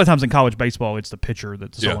 Because a lot of times in college baseball, it's the pitcher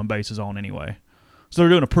that's stolen bases on anyway. So they're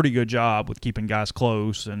doing a pretty good job with keeping guys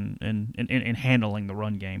close and handling the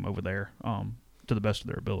run game over there to the best of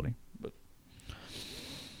their ability. But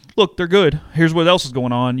look, they're good. Here's what else is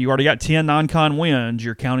going on. You already got 10 non-con wins.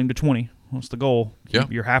 You're counting to 20. What's the goal? Yeah.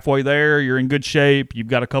 You're halfway there. You're in good shape. You've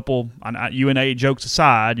got a couple, UNA jokes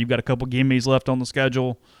aside, you've got a couple gimmies left on the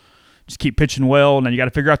schedule. Just keep pitching well. Now you got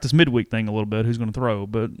to figure out this midweek thing a little bit. Who's going to throw?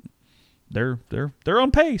 But they're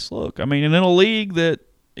on pace. Look, I mean, and in a league that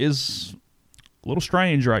is a little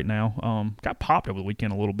strange right now. Got popped over the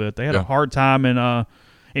weekend a little bit. They had a hard time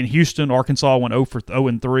in Houston. Arkansas went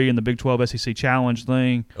 0-3 in the Big 12 SEC Challenge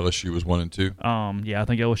thing. LSU was 1-2. I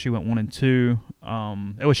think LSU went 1-2.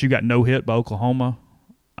 LSU got no hit by Oklahoma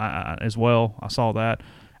as well. I saw that.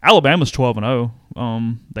 Alabama's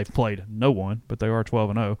 12-0. They've played no one, but they are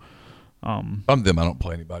 12-0. I'm them. I don't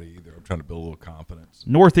play anybody either. I'm trying to build a little confidence.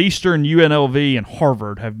 Northeastern, UNLV, and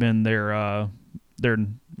Harvard have been their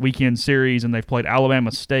weekend series, and they've played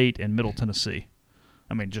Alabama State and Middle Tennessee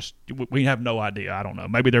I mean, just we have no idea. I don't know.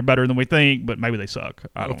 Maybe they're better than we think, but maybe they suck.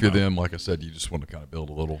 I don't know. If you're them, like I said, you just want to kind of build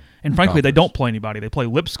a little. And frankly, they confidence. don't play anybody. They play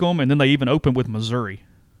Lipscomb, and then they even open with Missouri.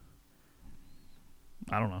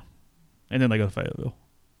 I don't know. And then they go to Fayetteville.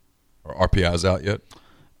 Are RPIs out yet?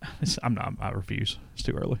 I'm not. I refuse. It's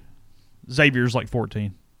too early. Xavier's like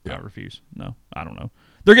 14. Yeah. I refuse. No, I don't know.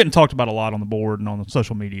 They're getting talked about a lot on the board and on the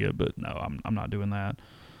social media, but no, I'm not doing that.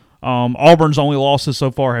 Auburn's only losses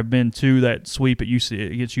so far have been to that sweep against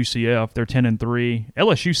UCF. They're 10-3.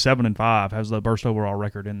 LSU 7-5 has the worst overall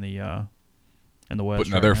record in the West. But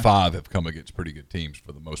now their 5 have come against pretty good teams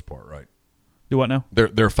for the most part, right? Do what now?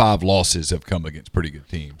 Their 5 losses have come against pretty good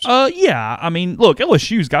teams. Yeah. I mean, look,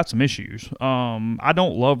 LSU's got some issues. I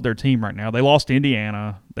don't love their team right now. They lost to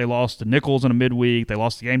Indiana. They lost to Nichols in a midweek. They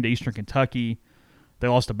lost the game to Eastern Kentucky. They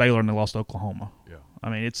lost to Baylor and they lost to Oklahoma. Yeah.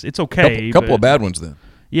 I mean, it's okay. Couple of bad ones then.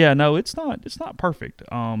 Yeah, no, it's not perfect.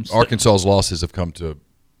 Arkansas's losses have come to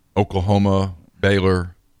Oklahoma,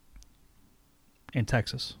 Baylor, and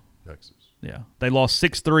Texas. Texas. Yeah, they lost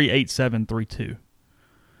 6-3, 8-7, 3-2.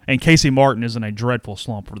 And Casey Martin is in a dreadful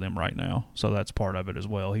slump for them right now, so that's part of it as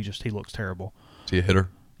well. He looks terrible. Is he a hitter?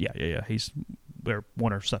 Yeah. He's their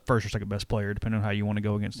first or second best player, depending on how you want to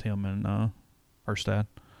go against him and Erstad.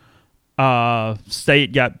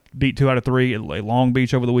 State got beat 2 out of 3 at Long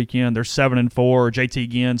Beach over the weekend. They're 7-4. JT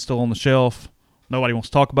Ginn still on the shelf. Nobody wants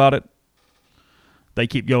to talk about it. They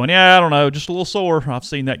keep going, I don't know, just a little sore. I've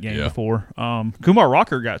seen that game before. Kumar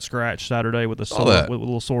Rocker got scratched Saturday with with a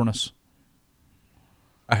little soreness.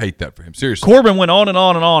 I hate that for him. Seriously. Corbin went on and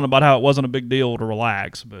on and on about how it wasn't a big deal to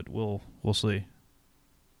relax, but we'll see.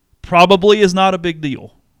 Probably is not a big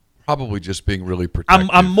deal. Probably just being really protective.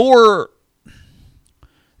 I'm more.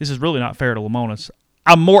 This is really not fair to Lamonis.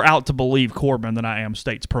 I'm more out to believe Corbin than I am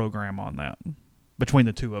State's program on that, between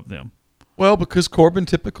the two of them. Well, because Corbin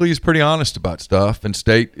typically is pretty honest about stuff, and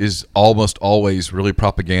State is almost always really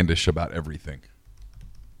propagandish about everything.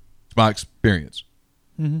 It's my experience.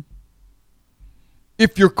 Mm-hmm.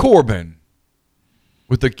 If you're Corbin,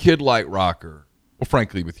 with a kid like Rocker, well,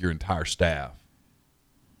 frankly, with your entire staff,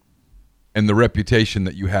 and the reputation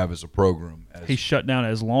that you have as a program. He's shut down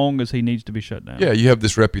as long as he needs to be shut down. Yeah, you have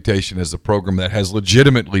this reputation as a program that has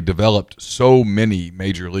legitimately developed so many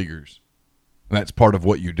major leaguers, and that's part of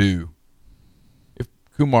what you do. If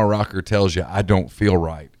Kumar Rocker tells you, I don't feel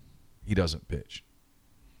right, he doesn't pitch.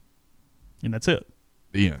 And that's it.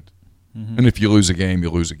 The end. Mm-hmm. And if you lose a game, you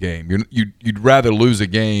lose a game. You'd rather lose a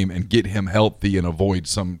game and get him healthy and avoid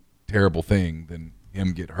some terrible thing than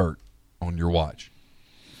him get hurt on your watch.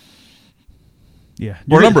 Yeah.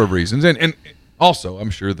 For a number of reasons. And also,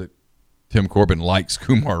 I'm sure that Tim Corbin likes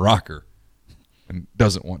Kumar Rocker and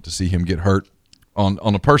doesn't want to see him get hurt on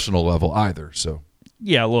a personal level either. So,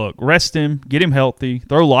 yeah, look, rest him, get him healthy,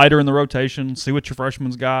 throw lighter in the rotation, see what your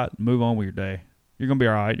freshman's got, move on with your day. You're going to be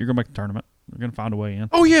all right. You're going to make the tournament. You're going to find a way in.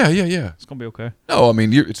 Oh, yeah. It's going to be okay. No, I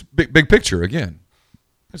mean, it's big picture again.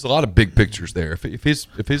 There's a lot of big pictures there. If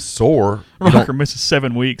he's sore, Rocker misses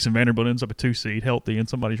 7 weeks and Vanderbilt ends up a 2 seed, healthy in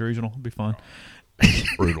somebody's regional. It'll be fun.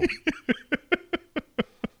 Brutal.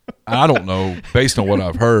 I don't know. Based on what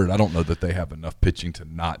I've heard, I don't know that they have enough pitching to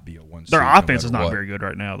not be a 1 seed. Their offense no is not what. very good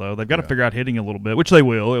right now, though. They've got to figure out hitting a little bit, which they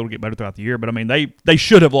will. It'll get better throughout the year. But, I mean, they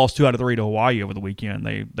should have lost 2 out of 3 to Hawaii over the weekend.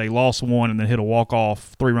 They lost 1 and then hit a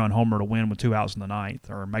walk-off 3-run homer to win with 2 outs in the ninth,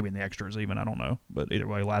 or maybe in the extras even. I don't know. But either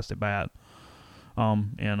way, lasted bad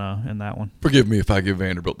in that one. Forgive me if I give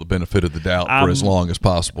Vanderbilt the benefit of the doubt for as long as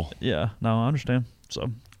possible. Yeah, no, I understand. So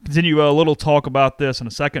continue a little talk about this in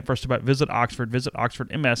a second. First, about Visit Oxford. Visit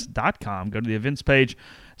oxfordms.com. Go to the events page.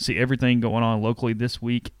 See everything going on locally this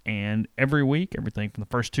week and every week. Everything from the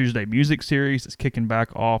First Tuesday Music Series that's kicking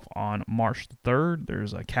back off on March 3rd.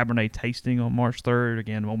 There's a Cabernet tasting on March 3rd.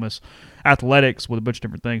 Again, Ole Miss athletics with a bunch of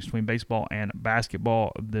different things between baseball and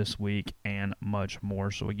basketball this week and much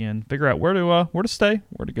more. So, again, figure out where to stay,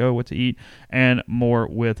 where to go, what to eat, and more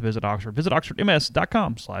with Visit Oxford. Visit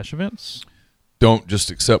oxfordms.com/events. Don't just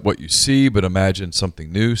accept what you see, but imagine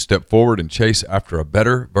something new. Step forward and chase after a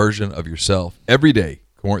better version of yourself. Every day,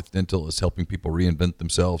 Corinth Dental is helping people reinvent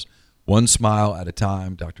themselves one smile at a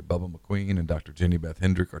time. Dr. Bubba McQueen and Dr. Jenny Beth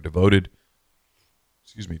Hendrick are devoted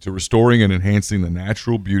to restoring and enhancing the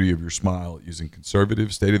natural beauty of your smile using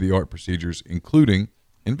conservative, state-of-the-art procedures, including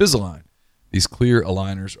Invisalign. These clear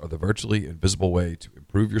aligners are the virtually invisible way to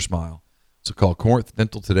improve your smile. So call Corinth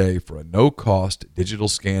Dental today for a no-cost digital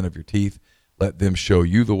scan of your teeth. Let them show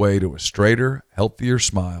you the way to a straighter, healthier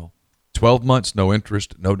smile. 12 months, no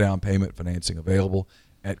interest, no down payment financing available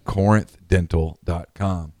at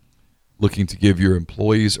corinthdental.com. Looking to give your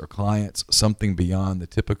employees or clients something beyond the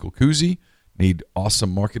typical koozie? Need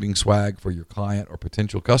awesome marketing swag for your client or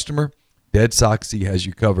potential customer? Dead Soxy has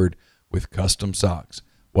you covered with custom socks.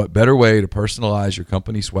 What better way to personalize your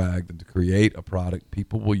company swag than to create a product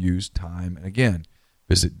people will use time and again?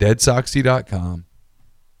 Visit deadsoxy.com,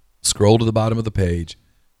 scroll to the bottom of the page,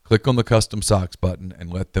 click on the custom socks button,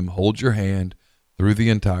 and let them hold your hand through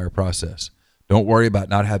the entire process. Don't worry about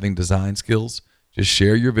not having design skills. Just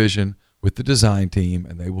share your vision with the design team,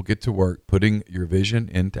 and they will get to work putting your vision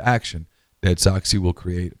into action. Dead Soxy will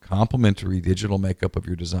create a complimentary digital makeup of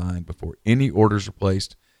your design before any orders are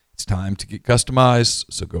placed. It's time to get customized,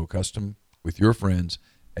 so go custom with your friends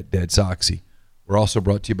at Dead Soxy. We're also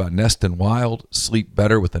brought to you by Nest and Wild. Sleep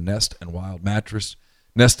better with a Nest and Wild mattress.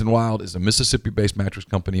 Nest and Wild is a Mississippi-based mattress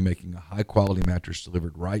company making a high-quality mattress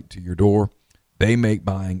delivered right to your door. They make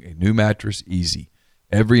buying a new mattress easy.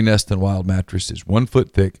 Every Nest and Wild mattress is 1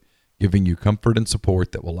 foot thick, giving you comfort and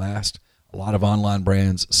support that will last. A lot of online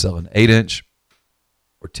brands sell an 8-inch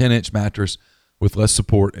or 10-inch mattress with less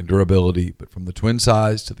support and durability, but from the twin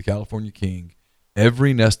size to the California King,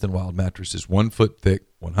 every Nest and Wild mattress is 1 foot thick,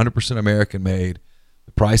 100% American made.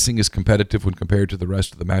 The pricing is competitive when compared to the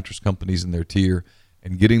rest of the mattress companies in their tier,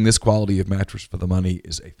 and getting this quality of mattress for the money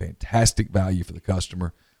is a fantastic value for the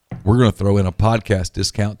customer. We're going to throw in a podcast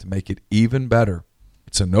discount to make it even better.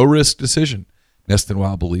 It's a no-risk decision. Nest and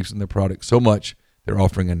Wild believes in their product so much, they're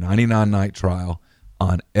offering a 99-night trial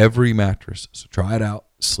on every mattress. So try it out,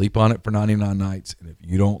 sleep on it for 99 nights, and if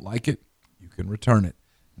you don't like it, you can return it.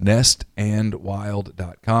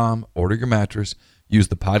 Nestandwild.com. Order your mattress. Use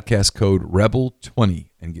the podcast code REBEL20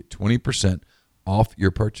 and get 20% off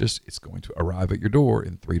your purchase. It's going to arrive at your door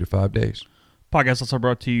in 3 to 5 days. Podcast also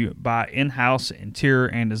brought to you by In-House Interior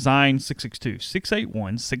and Design,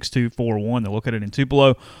 662-681-6241. They're located in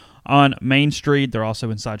Tupelo on Main Street. They're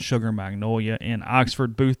also inside Sugar Magnolia in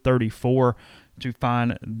Oxford, booth 34 to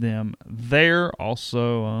find them there.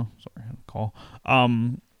 Also,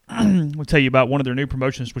 we'll tell you about one of their new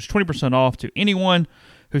promotions, which is 20% off to anyone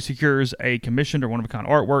who secures a commissioned or one-of-a-kind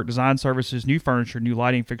artwork, design services, new furniture, new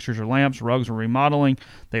lighting fixtures or lamps, rugs, or remodeling.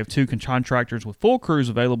 They have 2 contractors with full crews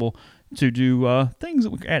available to do things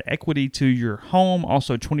that would add equity to your home.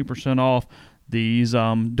 Also, 20% off these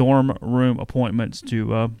dorm room appointments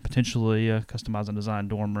to potentially customize and design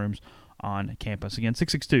dorm rooms on campus. Again,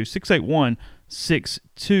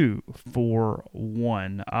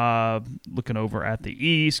 662-681-6241. Looking over at the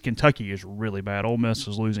East, Kentucky is really bad. Ole Miss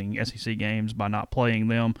is losing SEC games by not playing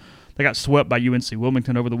them. They got swept by UNC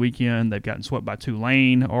Wilmington over the weekend. They've gotten swept by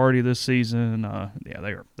Tulane already this season. They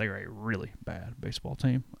are a really bad baseball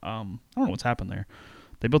team. I don't know what's happened there.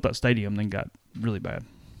 They built that stadium, then got really bad.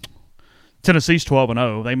 Tennessee's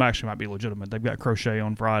 12-0. They actually might be legitimate. They've got Crochet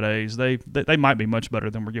on Fridays. They might be much better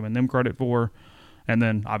than we're giving them credit for. And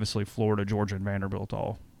then, obviously, Florida, Georgia, and Vanderbilt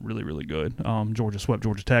all really, really good. Georgia swept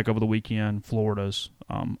Georgia Tech over the weekend. Florida's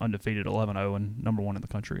undefeated 11-0 and number 1 in the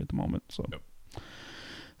country at the moment. So, yep.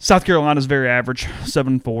 South Carolina's very average,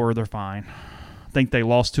 7-4. They're fine. I think they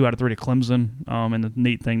lost 2 out of 3 to Clemson. And the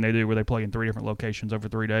neat thing they do where they play in 3 different locations over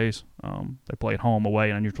 3 days. They play at home, away,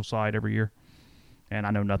 and a neutral side every year. And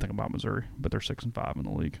I know nothing about Missouri, but they're 6-5 in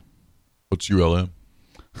the league. What's ULM?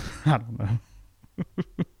 I don't know.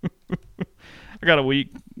 I got a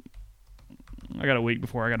week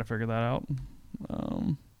before I got to figure that out.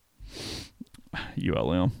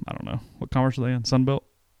 ULM. I don't know. What conference are they in? Sunbelt?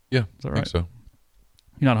 Yeah, is that right? I think so.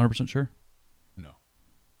 You're not 100% sure? No.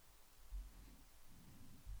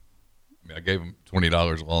 I mean, I gave them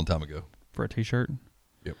 $20 a long time ago. For a T-shirt?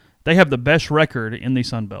 Yep. They have the best record in the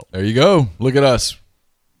Sunbelt. There you go. Look at us.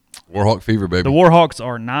 Warhawk fever, baby. The Warhawks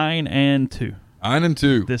are 9-2.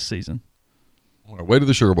 9-2 this season. On our way to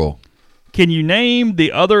the Sugar Bowl. Can you name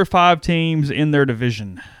the other 5 teams in their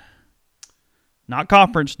division? Not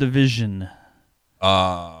conference, division.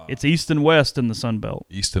 It's East and West in the Sun Belt.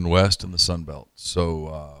 East and West in the Sun Belt.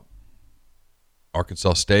 So,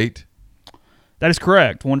 Arkansas State. That is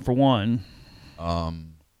correct. 1 for 1.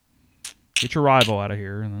 Get your rival out of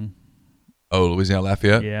here, and then. Oh, Louisiana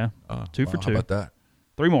Lafayette. Yeah, 2 for 2. How about that?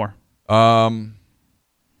 3 more.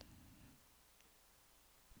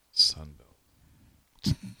 Sun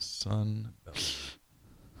Belt.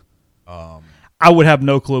 I would have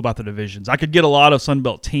no clue about the divisions. I could get a lot of Sun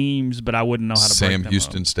Belt teams, but I wouldn't know how to break them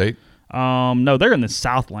Houston up. State. No, they're in the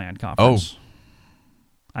Southland Conference.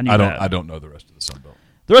 Oh, I don't know the rest of the Sun Belt.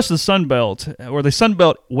 The rest of the Sun Belt, or the Sun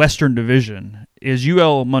Belt Western Division, is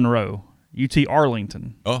UL Monroe, UT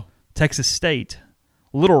Arlington, Texas State,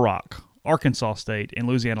 Little Rock, Arkansas State, and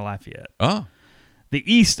Louisiana Lafayette. Oh. The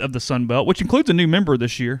east of the Sun Belt, which includes a new member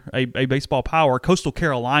this year, a baseball power, Coastal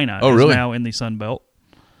Carolina is really? now in the Sun Belt.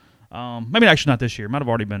 Maybe actually not this year. Might have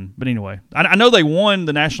already been. But anyway, I know they won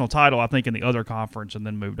the national title, I think, in the other conference and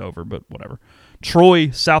then moved over, but whatever. Troy,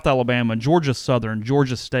 South Alabama, Georgia Southern,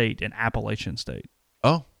 Georgia State, and Appalachian State.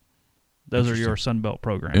 Oh. Those are your Sun Belt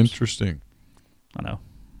programs. Interesting. I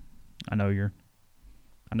know you're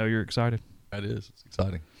excited. That is. It's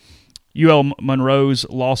exciting. UL Monroe's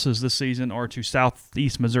losses this season are to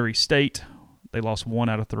Southeast Missouri State. They lost 1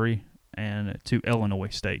 out of 3. And to Illinois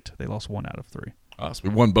State. They lost 1 out of 3. So we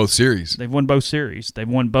won both series. They've won both series. They've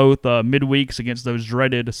won both midweeks against those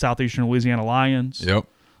dreaded Southeastern Louisiana Lions. Yep.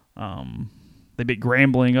 They beat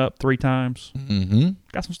Grambling up 3 times. Mm-hmm.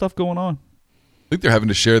 Got some stuff going on. I think they're having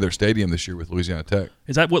to share their stadium this year with Louisiana Tech.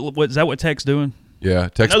 Is that what Tech's doing? Yeah,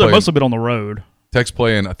 Tech's I know they're mostly been on the road. Tech's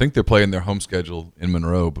playing. I think they're playing their home schedule in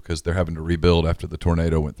Monroe because they're having to rebuild after the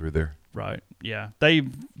tornado went through there. Right. Yeah.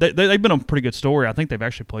 They've been a pretty good story. I think they've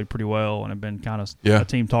actually played pretty well and have been kind of a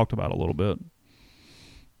team talked about a little bit.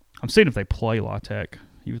 I'm seeing if they play La Tech.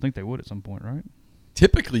 You would think they would at some point, right?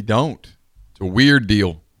 Typically don't. It's a weird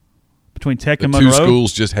deal. Between Tech the and Monroe? Two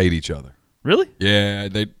schools just hate each other. Really? Yeah.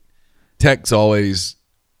 Tech's always.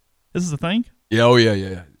 This is the thing? Yeah. Oh,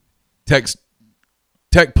 yeah.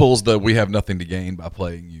 Tech pulls the "we have nothing to gain by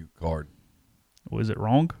playing you" card. Was it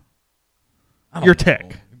wrong? You're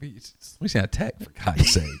Tech. Maybe it's Louisiana Tech, for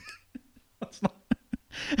God's sake. That's not.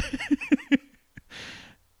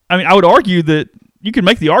 I mean, I would argue that you could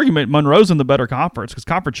make the argument Monroe's in the better conference because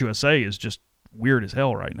Conference USA is just weird as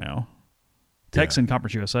hell right now. Tech's in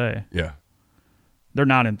Conference USA. Yeah. They're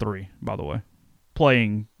 9-3, by the way.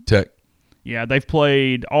 Playing Tech. Yeah, they've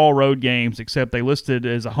played all road games except they listed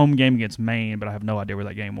as a home game against Maine, but I have no idea where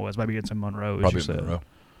that game was. Maybe it's in Monroe, as Probably you said. Monroe.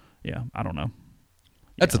 Yeah, I don't know.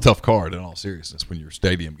 That's a tough card in all seriousness when your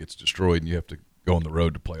stadium gets destroyed and you have to go on the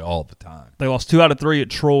road to play all the time. They lost 2 out of 3 at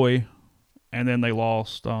Troy, and then they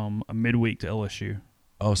lost a midweek to LSU.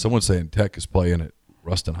 Oh, someone's saying Tech is playing at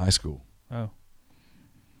Ruston High School. Oh.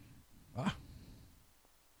 A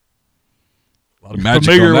lot of magic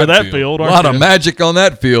familiar on with that field. field, A aren't lot you? of magic on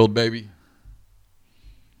that field, baby.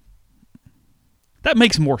 That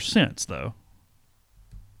makes more sense, though.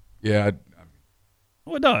 Yeah.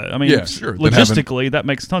 Well, it does. I mean, yeah, sure. Logistically, that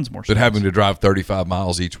makes tons more sense. Than having to drive 35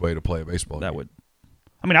 miles each way to play a baseball game. Would.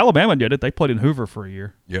 I mean, Alabama did it. They played in Hoover for a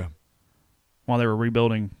year. Yeah. While they were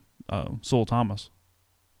rebuilding Sewell Thomas.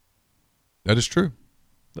 That is true.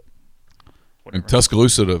 And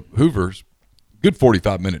Tuscaloosa to Hoover's good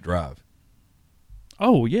 45-minute drive.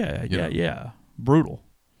 Oh, yeah. Brutal.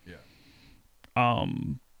 Yeah.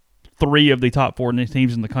 3 of the top 4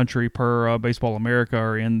 teams in the country per Baseball America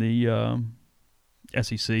are in the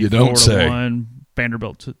SEC. You don't Florida say. 1,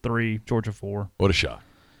 Vanderbilt 3, Georgia 4. What a shot.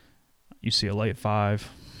 UCLA at 5,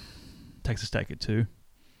 Texas Tech at 2.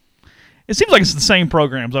 It seems like it's the same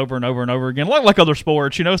programs over and over and over again, like other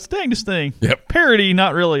sports. You know, it's the dangest thing. Yep. Parity,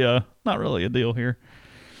 not really a deal here.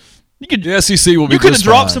 The SEC will be. You could have just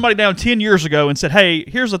dropped fine. somebody down 10 years ago and said, "Hey,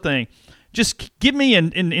 here's the thing. Just give me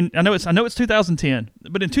in I know it's 2010,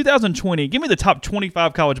 but in 2020, give me the top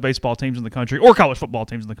 25 college baseball teams in the country or college football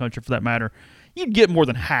teams in the country for that matter. You'd get more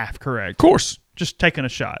than half correct. Of course. Just taking a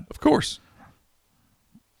shot. Of course.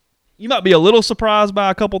 You might be a little surprised by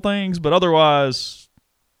a couple things, but otherwise,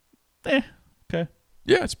 okay.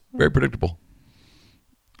 Yeah, it's very predictable.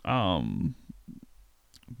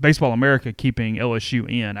 Baseball America keeping LSU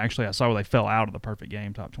in. Actually, I saw where they fell out of the perfect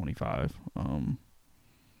game top 25.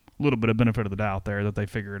 A little bit of benefit of the doubt there that they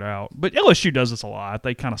figure it out. But LSU does this a lot.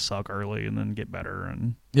 They kind of suck early and then get better.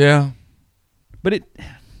 But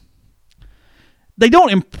they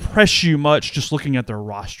don't impress you much just looking at their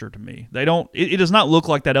roster to me. They don't. It does not look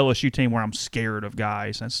like that LSU team where I'm scared of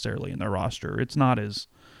guys necessarily in their roster. It's not as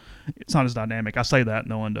dynamic. I say that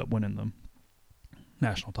and they'll end up winning the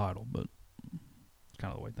national title, but it's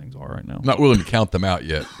kind of the way things are right now. I'm not willing to count them out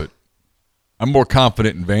yet, but I'm more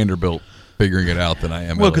confident in Vanderbilt figuring it out than I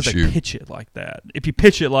am well, LSU. because they pitch it like that. If you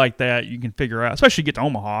pitch it like that, you can figure out, especially get to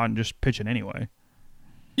Omaha and just pitch it anyway.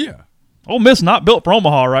 Yeah. Ole Miss not built for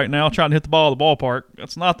Omaha right now, trying to hit the ball at the ballpark.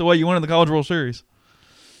 That's not the way you win in the College World Series.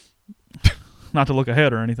 Not to look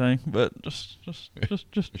ahead or anything, but just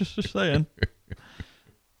saying.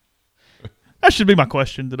 That should be my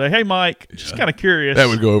question today. Hey, Mike, just kind of curious. That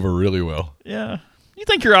would go over really well. Yeah. You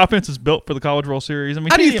think your offense is built for the College World Series? I mean,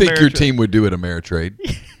 how do you think your team would do at Ameritrade?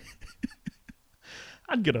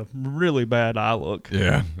 I'd get a really bad eye look.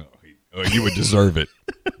 Yeah. Oh, you would deserve it.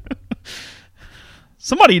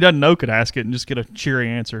 Somebody who doesn't know could ask it and just get a cheery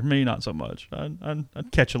answer. Me, not so much. I'd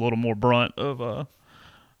catch a little more brunt of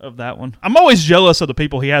that one. I'm always jealous of the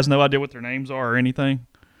people he has no idea what their names are or anything.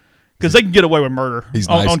 Because they can get away with murder. He's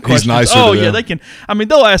on nice. questions. He's nicer. Oh to yeah, them. they can. I mean,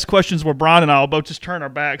 they'll ask questions where Brian and I will both just turn our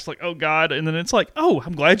backs, like, "Oh God," and then it's like, "Oh,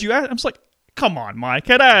 I'm glad you asked." I'm just like, "Come on, Mike.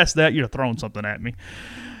 Had I asked that, you'd have thrown something at me."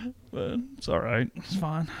 But it's all right. It's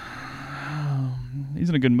fine. He's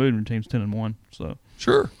in a good mood when team's 10-1. So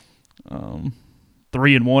Sure.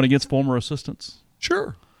 3-1 against former assistants.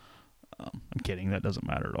 Sure. I'm kidding. That doesn't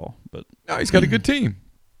matter at all. But No, he's got a good team.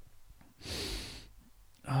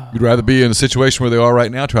 You'd rather be in a situation where they are right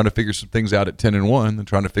now, trying to figure some things out at 10-1, than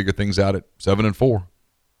trying to figure things out at 7-4.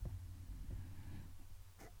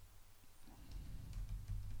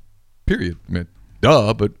 Period. I mean,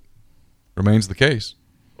 duh, but remains the case.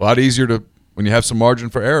 A lot easier to, when you have some margin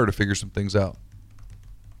for error, to figure some things out.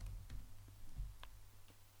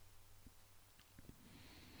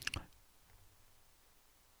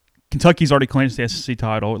 Kentucky's already clinched the SEC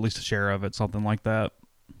title, at least a share of it, something like that.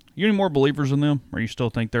 You any more believers in them, or you still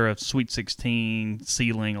think they're a Sweet 16,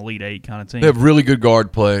 ceiling, Elite 8 kind of team? They have really good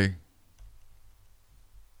guard play.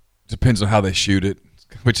 Depends on how they shoot it,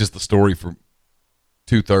 which is the story for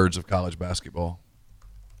 2/3 of college basketball.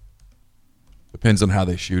 Depends on how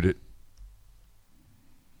they shoot it.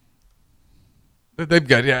 They've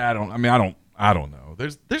got I don't know.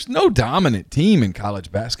 There's no dominant team in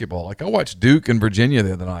college basketball. Like I watched Duke and Virginia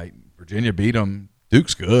the other night. Virginia beat them.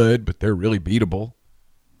 Duke's good, but they're really beatable.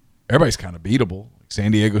 Everybody's kind of beatable. Like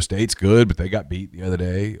San Diego State's good, but they got beat the other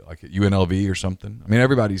day, like at UNLV or something. I mean,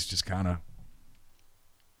 everybody's just kind of.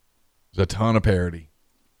 There's a ton of parity.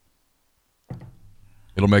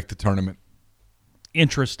 It'll make the tournament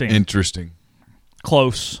interesting.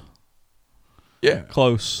 Close. Yeah.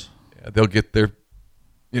 Close. Yeah, they'll get their,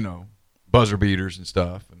 buzzer beaters and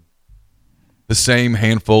stuff. And the same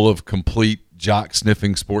handful of complete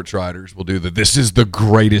jock-sniffing sports writers will do this is the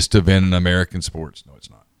greatest event in American sports. No, it's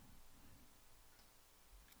not.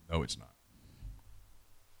 No, it's not.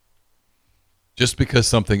 Just because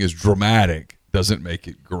something is dramatic doesn't make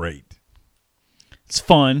it great. It's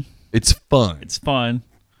fun. It's fun. It's fun.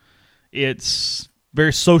 It's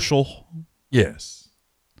very social. Yes.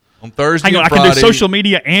 On Thursday Hang on, and Friday. I can do social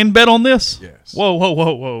media and bet on this? Yes. Whoa.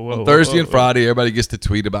 On Thursday and Friday, everybody gets to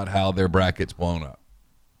tweet about how their bracket's blown up.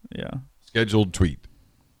 Yeah. Scheduled tweet.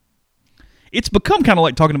 It's become kind of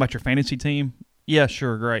like talking about your fantasy team. Yeah,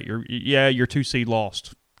 sure, great. Your 2 seed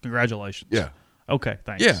lost. Congratulations. Yeah. Okay,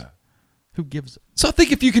 thanks. Yeah. Who gives it? So I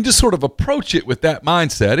think if you can just sort of approach it with that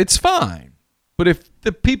mindset, it's fine. But if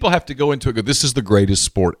the people have to go into it and go, this is the greatest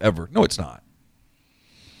sport ever. No, it's not.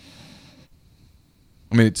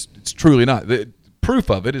 I mean, it's truly not. The proof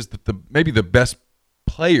of it is that maybe the best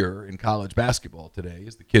player in college basketball today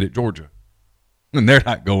is the kid at Georgia. And they're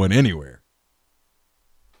not going anywhere.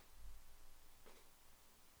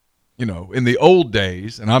 In the old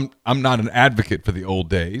days, and I'm not an advocate for the old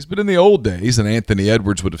days, but in the old days, and Anthony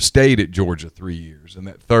Edwards would have stayed at Georgia 3 years, and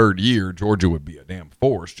that third year, Georgia would be a damn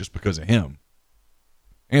force just because of him.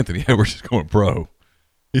 Anthony Edwards is going pro.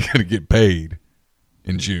 He's going to get paid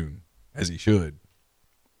in June, as he should.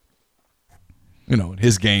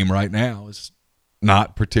 His game right now is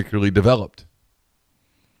not particularly developed.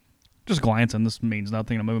 Just glancing, this means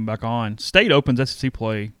nothing. I'm moving back on. State opens SEC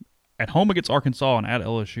play at home against Arkansas and at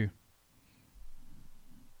LSU.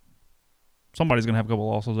 Somebody's going to have a couple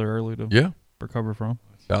losses there early to recover from.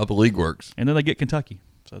 That's how the league works. And then they get Kentucky.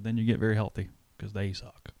 So then you get very healthy because they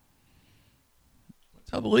suck.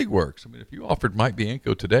 That's how the league works. I mean, if you offered Mike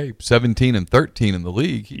Bianco today 17-13 in the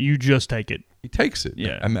league, you just take it. He takes it.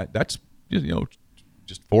 Yeah. I mean, that's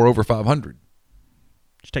just 4 over 500.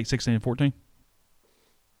 Just take 16-14.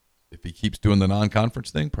 If he keeps doing the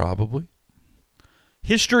non-conference thing, probably.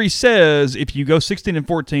 History says if you go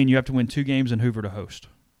 16-14, you have to win 2 games in Hoover to host.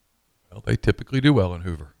 Well, they typically do well in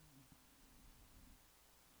Hoover.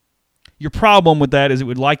 Your problem with that is it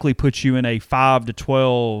would likely put you in a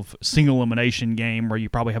 5-12 single elimination game where you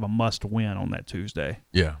probably have a must win on that Tuesday.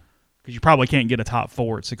 Yeah. Because you probably can't get a top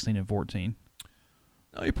 4 at 16-14.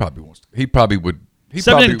 No, he probably wants to. He probably would.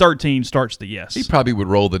 17-13 starts the yes. He probably would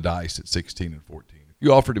roll the dice at 16-14. If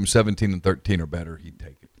you offered him 17-13 or better, he'd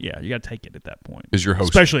take it. Yeah, you got to take it at that point. Because you're hosting.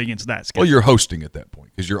 Especially against that schedule. Well, you're hosting at that point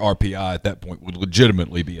because your RPI at that point would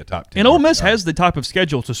legitimately be a top 10. And Ole Miss has the type of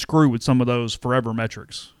schedule to screw with some of those forever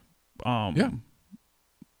metrics. Yeah.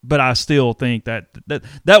 But I still think that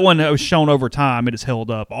one that was shown over time, it has held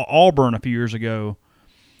up. Auburn a few years ago,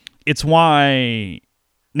 it's why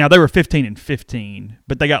now they were 15-15,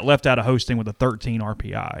 but they got left out of hosting with a 13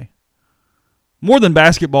 RPI. More than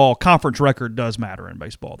basketball, conference record does matter in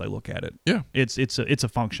baseball. They look at it. Yeah, it's a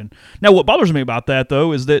function. Now, what bothers me about that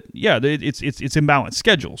though is that it's imbalanced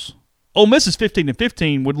schedules. Ole Miss's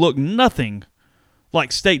 15-15 would look nothing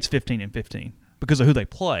like State's 15-15. because of who they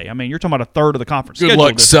play. I mean, you're talking about a third of the conference Good schedule.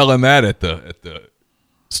 luck selling that at the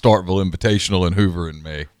Starkville Invitational in Hoover in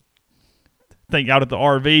May. Think out at the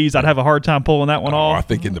RVs, I'd have a hard time pulling that one off. I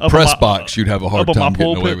think in the press box you'd have a hard time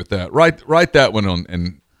getting away with that. Write that one on,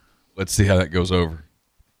 and let's see how that goes over.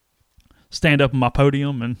 Stand up on my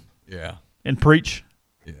podium and preach.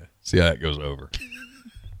 Yeah, see how that goes over.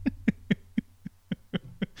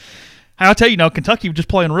 I'll tell you, Kentucky was just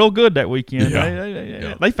playing real good that weekend.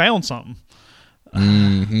 Yeah. They found something.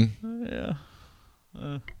 Mm-hmm. Yeah.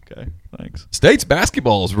 Okay, thanks. State's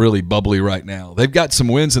basketball is really bubbly right now. They've got some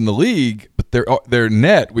wins in the league, but their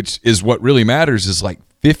net, which is what really matters, is like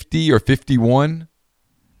 50 or 51.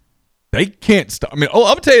 They can't stop. I mean, I'm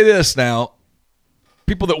going to tell you this now.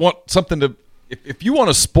 People that want something to – if you want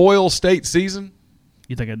to spoil State season –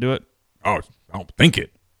 You think I'd do it? Oh, I don't think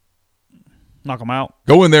it. Knock them out?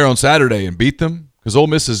 Go in there on Saturday and beat them, because Ole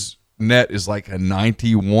Miss's net is like a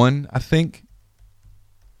 91, I think.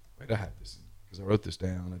 Wait, I have this because I wrote this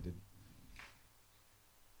down. I did.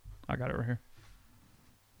 I got it right here.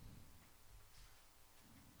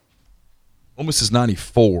 Ole Miss is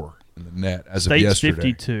 94 in the net as of yesterday.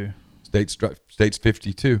 State's 52. State's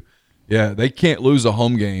 52. Yeah, they can't lose a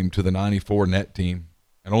home game to the 94 net team,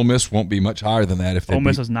 and Ole Miss won't be much higher than that if they. Ole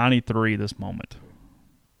Miss is 93 this moment.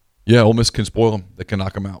 Yeah, Ole Miss can spoil them. They can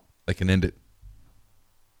knock them out. They can end it.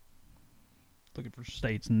 Looking for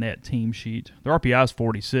State's net team sheet. Their RPI is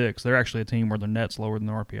 46. They're actually a team where their net's lower than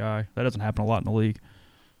their RPI. That doesn't happen a lot in the league.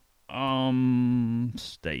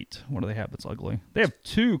 State. What do they have that's ugly? They have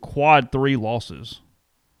 2 quad 3 losses.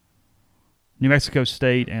 New Mexico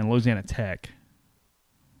State and Louisiana Tech.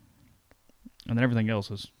 And then everything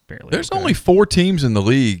else is fairly There's okay. only 4 teams in the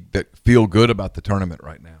league that feel good about the tournament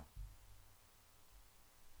right now.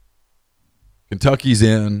 Kentucky's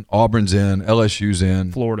in, Auburn's in, LSU's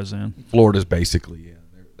in. Florida's in. Florida's basically in.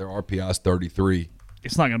 Their RPI is 33.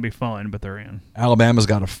 It's not going to be fun, but they're in. Alabama's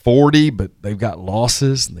got a 40, but they've got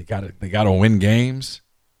losses and they got to win games.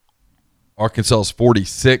 Arkansas is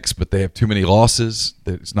 46, but they have too many losses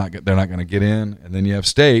that they're not going to get in. And then you have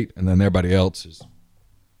State, and then everybody else is.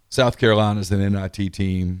 South Carolina's an NIT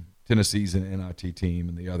team, Tennessee's an NIT team,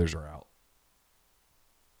 and the others are out.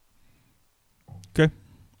 Okay.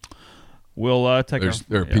 We'll take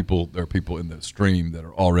There are people in the stream that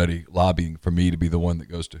are already lobbying for me to be the one that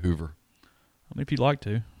goes to Hoover. I mean, if you'd like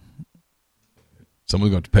to.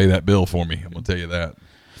 Someone's going to pay that bill for me. I'm going to tell you that.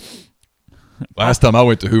 Last time I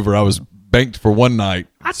went to Hoover, I was banked for one night.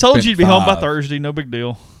 I told you to be 5. home by Thursday. No big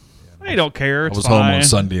deal. I don't care. It's I was fine. home on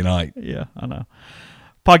Sunday night. Yeah, I know.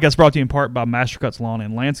 Podcast brought to you in part by Mastercut's Lawn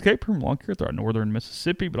and Landscape from lawn care throughout northern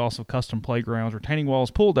Mississippi, but also custom playgrounds, retaining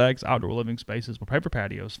walls, pool decks, outdoor living spaces with paper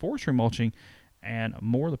patios, forestry mulching, and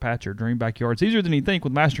more to patch your dream backyard. It's easier than you think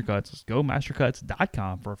with Mastercuts. Just go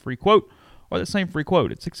mastercuts.com for a free quote or that same free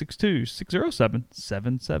quote at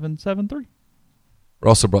 662-607-7773. We're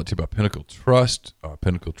also brought to you by Pinnacle Trust.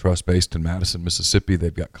 Pinnacle Trust based in Madison, Mississippi.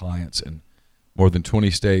 They've got clients in more than 20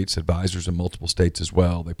 states, advisors in multiple states as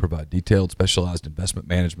well. They provide detailed, specialized investment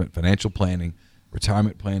management, financial planning,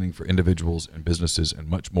 retirement planning for individuals and businesses, and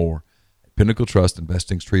much more. At Pinnacle Trust,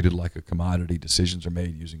 investing is treated like a commodity. Decisions are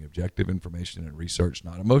made using objective information and research,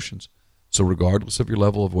 not emotions. So regardless of your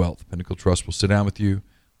level of wealth, Pinnacle Trust will sit down with you,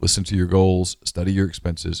 listen to your goals, study your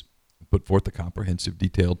expenses, and put forth a comprehensive,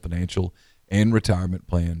 detailed financial and retirement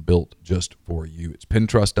plan built just for you. It's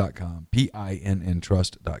pintrust.com, PINN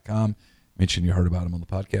trust.com. Mention you heard about them on the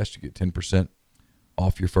podcast. You get 10%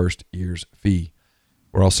 off your first year's fee.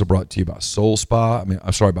 We're also brought to you by Soul Spa.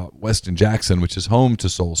 About Weston Jackson, which is home to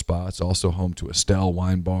Soul Spa. It's also home to Estelle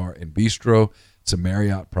Wine Bar and Bistro. It's a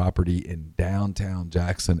Marriott property in downtown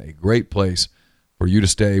Jackson, a great place for you to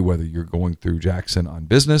stay, whether you're going through Jackson on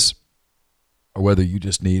business or whether you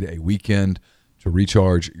just need a weekend to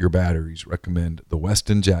recharge your batteries. Recommend the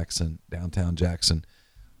Weston Jackson, downtown Jackson.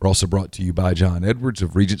 We're also brought to you by John Edwards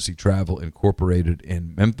of Regency Travel Incorporated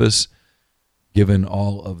in Memphis. Given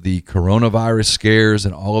all of the coronavirus scares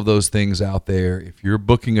and all of those things out there, if you're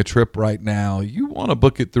booking a trip right now, you want to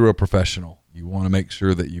book it through a professional. You want to make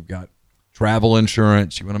sure that you've got travel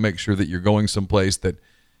insurance. You want to make sure that you're going someplace that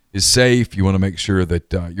is safe. You want to make sure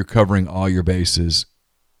that you're covering all your bases.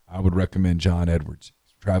 I would recommend John Edwards.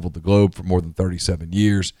 He's traveled the globe for more than 37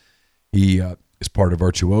 years. He is part of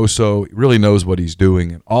Virtuoso. He really knows what he's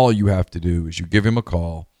doing, and all you have to do is you give him a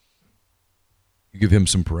call, you give him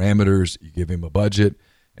some parameters, you give him a budget,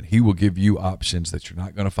 and he will give you options that you're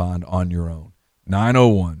not going to find on your own.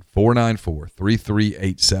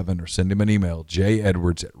 901-494-3387 or send him an email,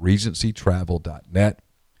 jedwards@regencytravel.net.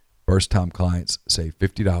 First-time clients save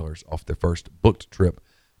 $50 off their first booked trip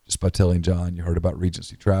just by telling John you heard about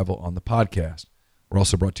Regency Travel on the podcast. We're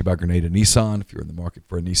also brought to you by Grenada Nissan. If you're in the market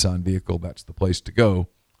for a Nissan vehicle, that's the place to go.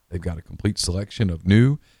 They've got a complete selection of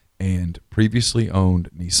new and previously owned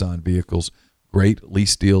Nissan vehicles. Great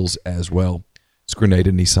lease deals as well. It's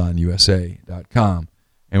GrenadaNissanUSA.com.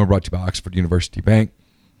 And we're brought to you by Oxford University Bank.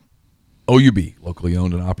 OUB, locally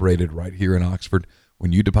owned and operated right here in Oxford.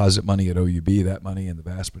 When you deposit money at OUB, that money and the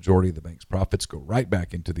vast majority of the bank's profits go right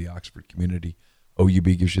back into the Oxford community.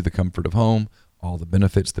 OUB gives you the comfort of home, all the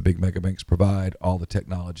benefits the big mega banks provide, all the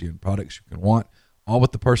technology and products you can want, all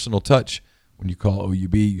with the personal touch. When you call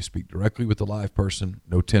OUB, you speak directly with a live person.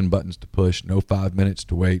 No 10 buttons to push, no 5 minutes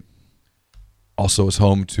to wait. Also is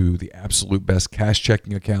home to the absolute best cash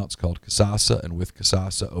checking accounts called Kasasa, and with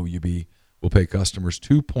Kasasa, OUB will pay customers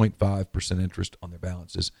 2.5% interest on their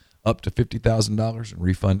balances up to $50,000 and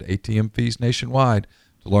refund ATM fees nationwide.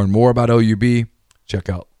 To learn more about OUB, check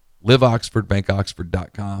out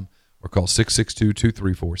liveoxfordbankoxford.com or call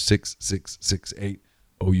 662-234-6668.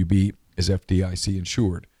 OUB is FDIC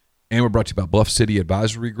insured. And we're brought to you by Bluff City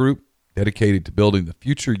Advisory Group, dedicated to building the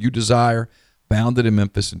future you desire. Founded in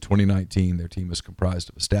Memphis in 2019, their team is comprised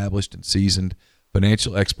of established and seasoned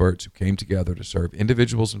financial experts who came together to serve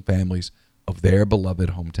individuals and families of their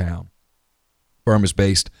beloved hometown. The firm is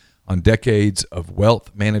based on decades of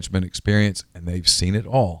wealth management experience, and they've seen it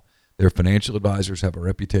all. Their financial advisors have a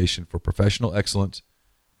reputation for professional excellence,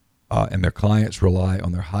 and their clients rely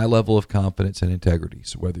on their high level of confidence and integrity.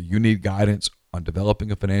 So whether you need guidance on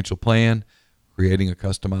developing a financial plan, creating a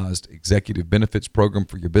customized executive benefits program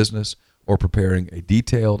for your business, or preparing a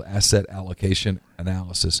detailed asset allocation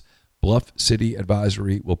analysis, Bluff City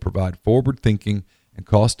Advisory will provide forward-thinking and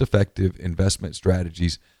cost-effective investment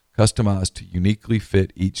strategies customized to uniquely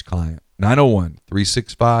fit each client.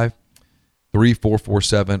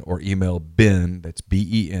 901-365-3447 or email Ben, that's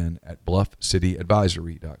B-E-N, at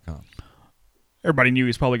bluffcityadvisory.com. Everybody knew he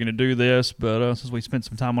was probably going to do this, but since we spent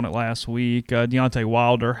some time on it last week, Deontay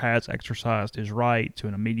Wilder has exercised his right to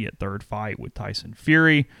an immediate third fight with Tyson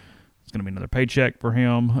Fury. It's going to be another paycheck for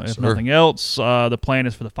him, if nothing else. The plan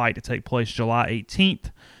is for the fight to take place July 18th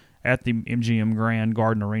at the MGM Grand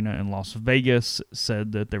Garden Arena in Las Vegas.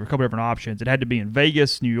 Said that there were a couple different options. It had to be in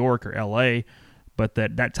Vegas, New York, or L.A., but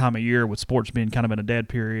that time of year with sports being kind of in a dead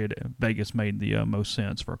period, Vegas made the most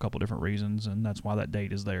sense for a couple different reasons, and that's why that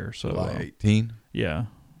date is there. So July 18? Yeah.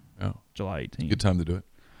 Oh. July 18th. Good time to do it.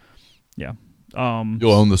 Yeah.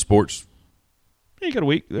 You'll own the sports. Yeah, you got a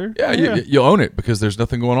week there. Yeah, you'll own it because there's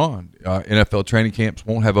nothing going on. NFL training camps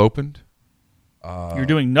won't have opened. You're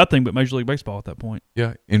doing nothing but Major League Baseball at that point.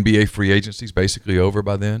 Yeah, NBA free agency is basically over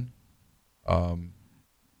by then.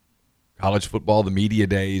 College football, the media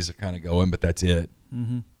days are kind of going, but that's it.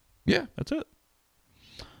 Mm-hmm. Yeah. That's it.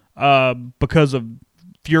 Because of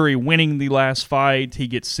Fury winning the last fight, he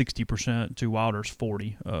gets 60% to Wilder's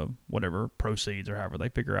 40% of whatever proceeds or however they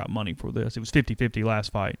figure out money for this. It was 50-50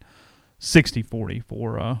 last fight, 60-40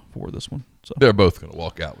 for this one. So they're both going to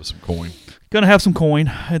walk out with some coin. Going to have some coin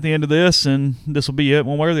at the end of this, and this will be it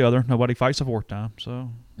one way or the other. Nobody fights a fourth time.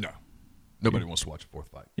 So no. Nobody wants to watch a fourth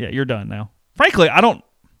fight. Yeah, you're done now. Frankly, I don't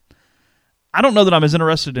know that I'm as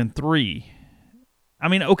interested in 3. I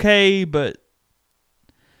mean, okay, but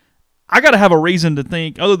I got to have a reason to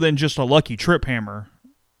think, other than just a lucky trip hammer,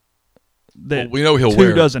 that we know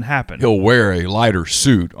 2 doesn't happen. He'll wear a lighter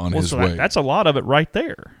suit on his way. That's a lot of it right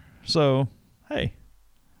there. So, hey.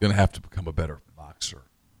 Going to have to become a better boxer.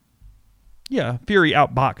 Yeah, Fury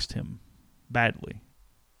outboxed him badly.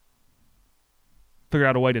 Figure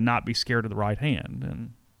out a way to not be scared of the right hand,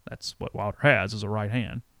 and that's what Wilder has, is a right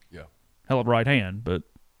hand. Yeah. Hell of a right hand, but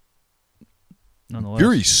nonetheless.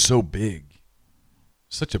 Fury's so big.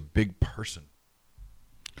 Such a big person.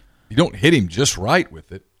 You don't hit him just right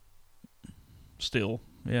with it. Still,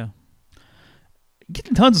 yeah.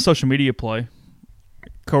 Getting tons of social media play.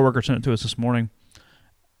 Coworker sent it to us this morning.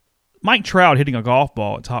 Mike Trout hitting a golf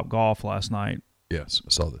ball at Top Golf last night. Yes, I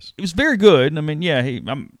saw this. It was very good. I mean, yeah,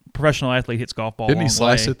 I'm a professional athlete, hits golf ball. Didn't he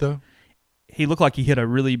slice it, though? He looked like he hit a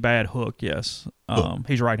really bad hook, yes.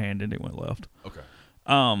 He's right-handed. It went left. Okay.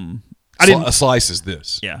 A slice is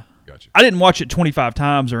this. Yeah. Gotcha. I didn't watch it 25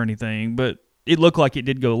 times or anything, but it looked like it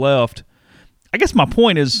did go left. I guess my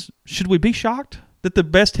point is, should we be shocked that the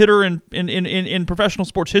best hitter in professional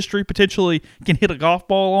sports history potentially can hit a golf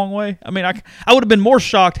ball a long way? I mean, I would have been more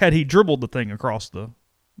shocked had he dribbled the thing across the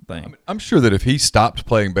thing. I mean, I'm sure that if he stopped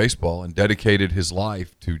playing baseball and dedicated his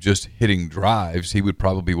life to just hitting drives, he would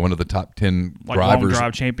probably be one of the top 10 drivers. Long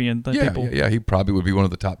drive champion people. Yeah, he probably would be one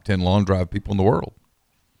of the top 10 long drive people in the world.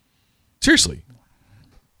 Seriously.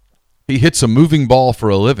 He hits a moving ball for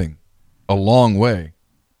a living a long way.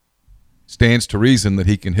 Stands to reason that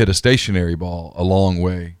he can hit a stationary ball a long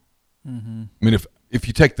way. Mm-hmm. I mean, if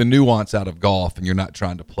you take the nuance out of golf and you're not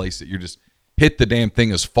trying to place it, you're just hit the damn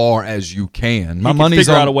thing as far as you can. My money's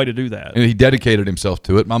figure out a way to do that. And he dedicated himself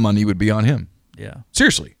to it. My money would be on him. Yeah.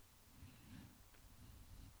 Seriously.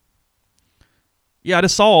 Yeah, I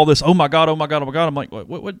just saw all this. Oh my God! I'm like,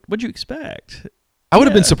 what'd you expect? I would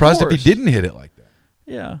have been surprised if he didn't hit it like that.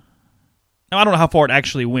 Yeah. Now I don't know how far it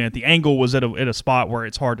actually went. The angle was at a spot where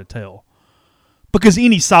it's hard to tell, because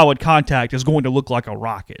any solid contact is going to look like a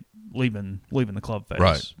rocket leaving the club face.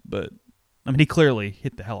 Right. But I mean, he clearly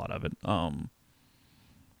hit the hell out of it. I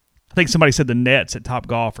think somebody said the nets at Top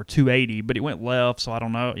Golf are 280, but it went left, so I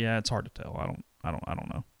don't know. Yeah, it's hard to tell. I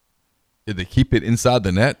don't know. Did they keep it inside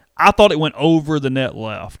the net? I thought it went over the net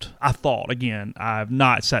left. I thought, again, I've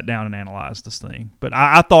not sat down and analyzed this thing, but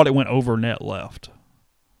I thought it went over net left.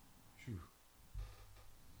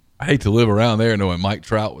 I hate to live around there knowing Mike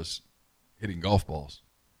Trout was hitting golf balls.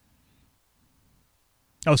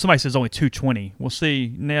 Oh, somebody says only 220. We'll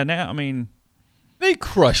see. Now, I mean, they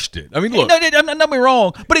crushed it. I mean, look. No, don't get me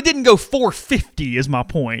wrong, but it didn't go 450 is my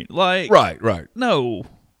point. Like, right. No.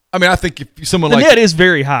 I mean, I think if someone the net is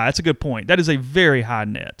very high. That's a good point. That is a very high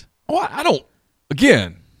net. Oh, I don't.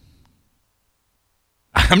 Again,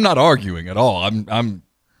 I'm not arguing at all. I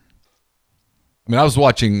was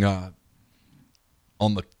watching on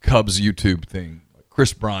the Cubs YouTube thing.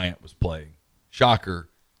 Chris Bryant was playing. Shocker.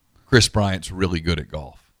 Chris Bryant's really good at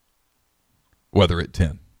golf. Weather at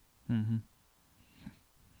 10. Mm-hmm.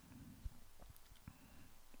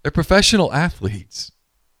 They're professional athletes.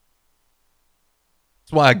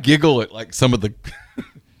 That's why I giggle at like some of the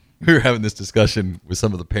we were having this discussion with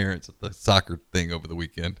some of the parents at the soccer thing over the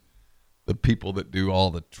weekend. The people that do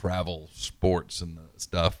all the travel sports and the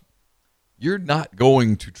stuff. You're not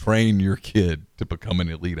going to train your kid to become an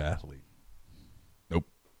elite athlete. Nope.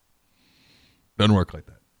 Doesn't work like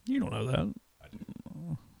that. You don't know that. I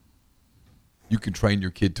do. You can train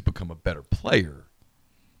your kid to become a better player,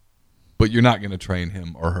 but you're not going to train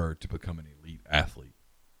him or her to become an elite athlete.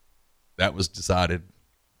 That was decided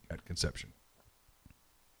at conception.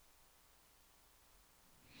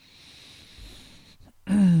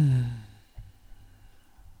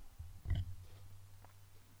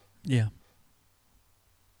 Yeah.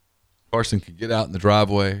 Carson could get out in the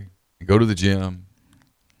driveway and go to the gym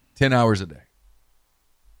 10 hours a day.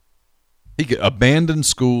 He could abandon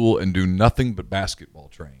school and do nothing but basketball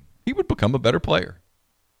train. He would become a better player.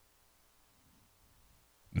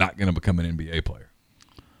 Not going to become an NBA player.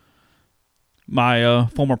 My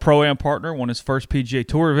former Pro-Am partner won his first PGA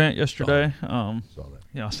Tour event yesterday. Saw that.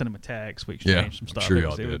 I sent him a text. We exchanged some stuff. I'm sure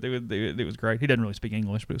y'all did. It was great. He doesn't really speak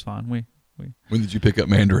English, but it was fine. When did you pick up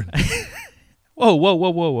Mandarin?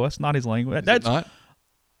 Whoa. That's not his language. That's not?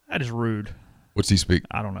 That is rude. What's he speak?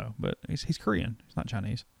 I don't know, but he's Korean. He's not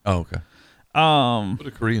Chinese. Oh, okay. What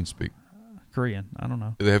do Koreans speak? Korean. I don't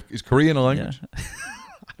know. Is Korean a language?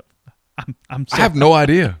 Yeah. I have no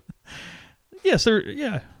idea. Yes,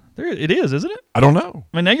 it is, isn't it? I don't know.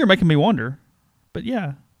 I mean, now you're making me wonder. But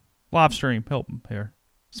yeah, live stream, help him here.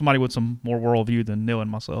 Somebody with some more worldview than Neal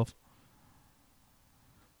and myself.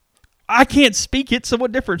 I can't speak it, so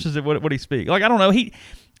what difference is it what he speaks? Like, I don't know.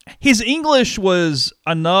 His English was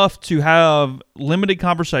enough to have limited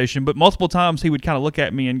conversation, but multiple times he would kind of look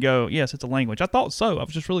at me and go, yes, it's a language. I thought so. I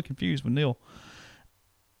was just really confused with Neal.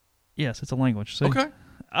 Yes, it's a language. See? Okay.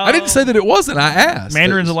 I didn't say that it wasn't. I asked.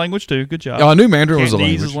 Mandarin's a language, too. Good job. Oh, I knew Mandarin was a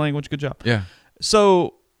Cantonese language. is a language. Good job. Yeah.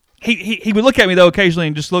 So he would look at me, though, occasionally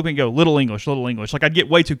and just look at me and go, little English. Like, I'd get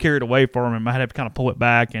way too carried away for him, and I'd have to kind of pull it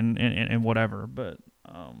back and whatever. But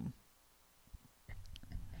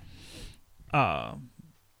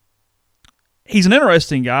he's an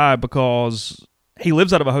interesting guy because he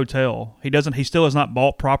lives out of a hotel. He still has not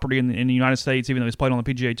bought property in the United States, even though he's played on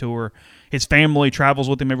the PGA Tour. His family travels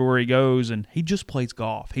with him everywhere he goes, and he just plays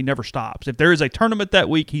golf. He never stops. If there is a tournament that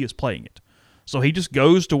week, he is playing it. So he just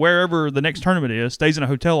goes to wherever the next tournament is, stays in a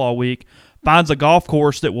hotel all week, finds a golf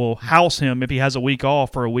course that will house him if he has a week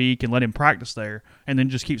off for a week and let him practice there, and then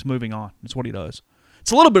just keeps moving on. That's what he does.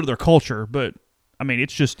 It's a little bit of their culture, but I mean,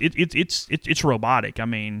 it's just it's robotic.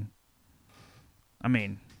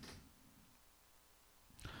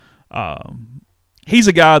 He's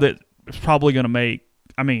a guy that is probably going to make,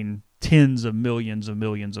 tens of millions of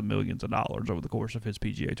dollars over the course of his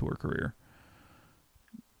PGA Tour career.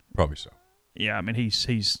 Probably so. Yeah,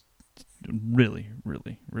 he's really,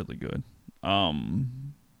 really, really good.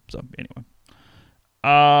 So anyway,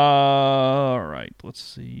 all right. Let's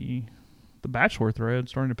see. The Bachelor thread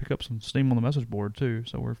starting to pick up some steam on the message board too,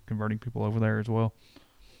 so we're converting people over there as well.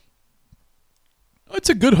 It's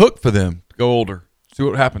a good hook for them to go older. See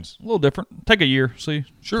what happens. A little different. Take a year. See.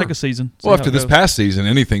 Sure. Take a season. Well, after this past season,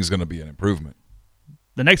 anything's going to be an improvement.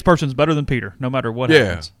 The next person's better than Peter, no matter what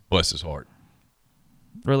happens. Bless his heart.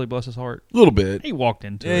 Really bless his heart. A little bit. He walked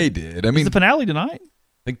into it. Yeah, he did. I Is mean, the finale tonight?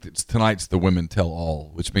 I think tonight's the women tell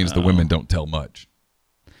all, which means the women don't tell much.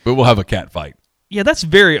 But we'll have a cat fight. Yeah, that's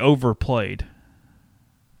very overplayed.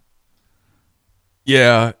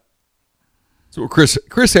 Yeah. So Chris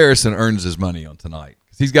Harrison earns his money on tonight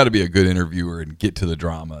because he's got to be a good interviewer and get to the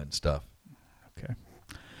drama and stuff. Okay.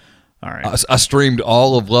 All right. I streamed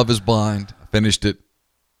all of Love is Blind. I finished it.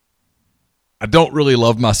 I don't really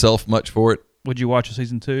love myself much for it. Would you watch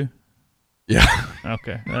season 2? Yeah.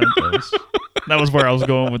 Okay. That was where I was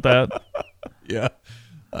going with that. Yeah.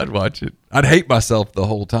 I'd watch it. I'd hate myself the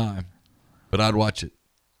whole time, but I'd watch it.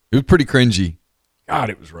 It was pretty cringy. God,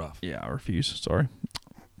 it was rough. Yeah, I refuse. Sorry.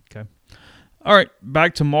 Okay. All right.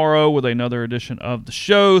 Back tomorrow with another edition of the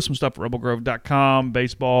show. Some stuff at rebelgrove.com,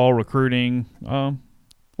 baseball, recruiting,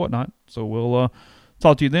 whatnot. So we'll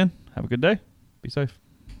talk to you then. Have a good day. Be safe.